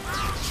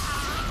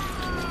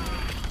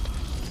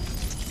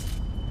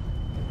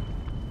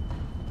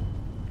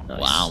 Nice.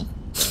 Wow.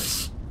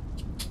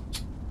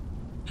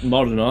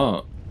 Modern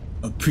art.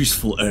 A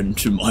peaceful end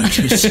to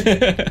Midas.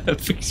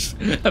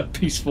 a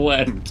peaceful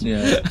end.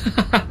 Yeah.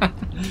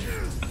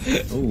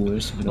 Oh,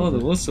 there's something Oh, over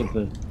there was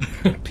something.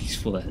 A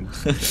peaceful end.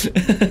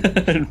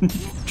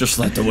 Just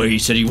like the way he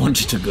said he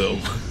wanted to go.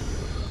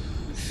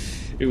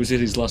 It was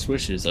in his last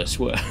wishes, I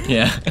swear.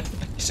 Yeah.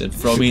 He said,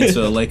 throw me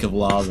into a lake of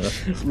lava.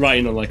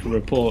 Writing on like a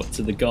report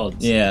to the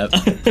gods. Yeah.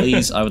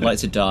 Please, I would like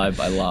to die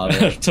by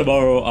lava.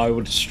 Tomorrow I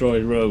will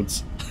destroy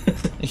Rhodes.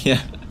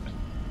 Yeah.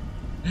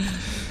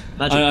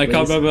 Magic, I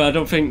can't please. remember, I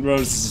don't think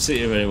Rhodes is a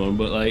city of anyone,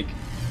 but like...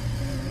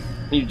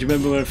 Do you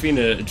remember when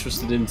Athena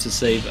entrusted him to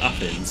save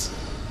Athens?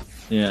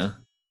 Yeah.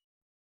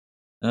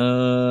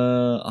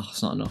 Oh,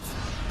 it's not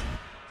enough.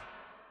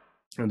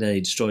 And then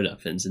he destroyed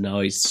Athens, and now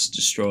he's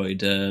destroyed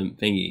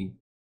thingy.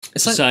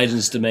 It's like,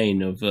 Poseidon's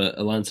domain of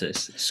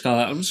Atlantis. It's kind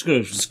of like, I'm just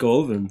gonna go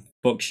over and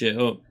fuck shit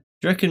up.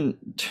 do you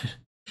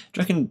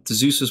reckon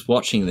Zeus was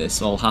watching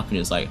this all happen? He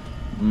was like,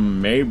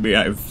 maybe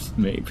I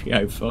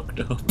fucked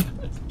up.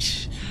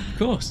 Of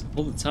course,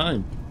 all the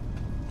time.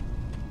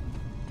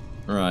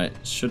 Right,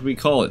 should we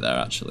call it there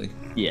actually?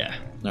 Yeah.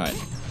 Alright,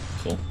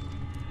 cool.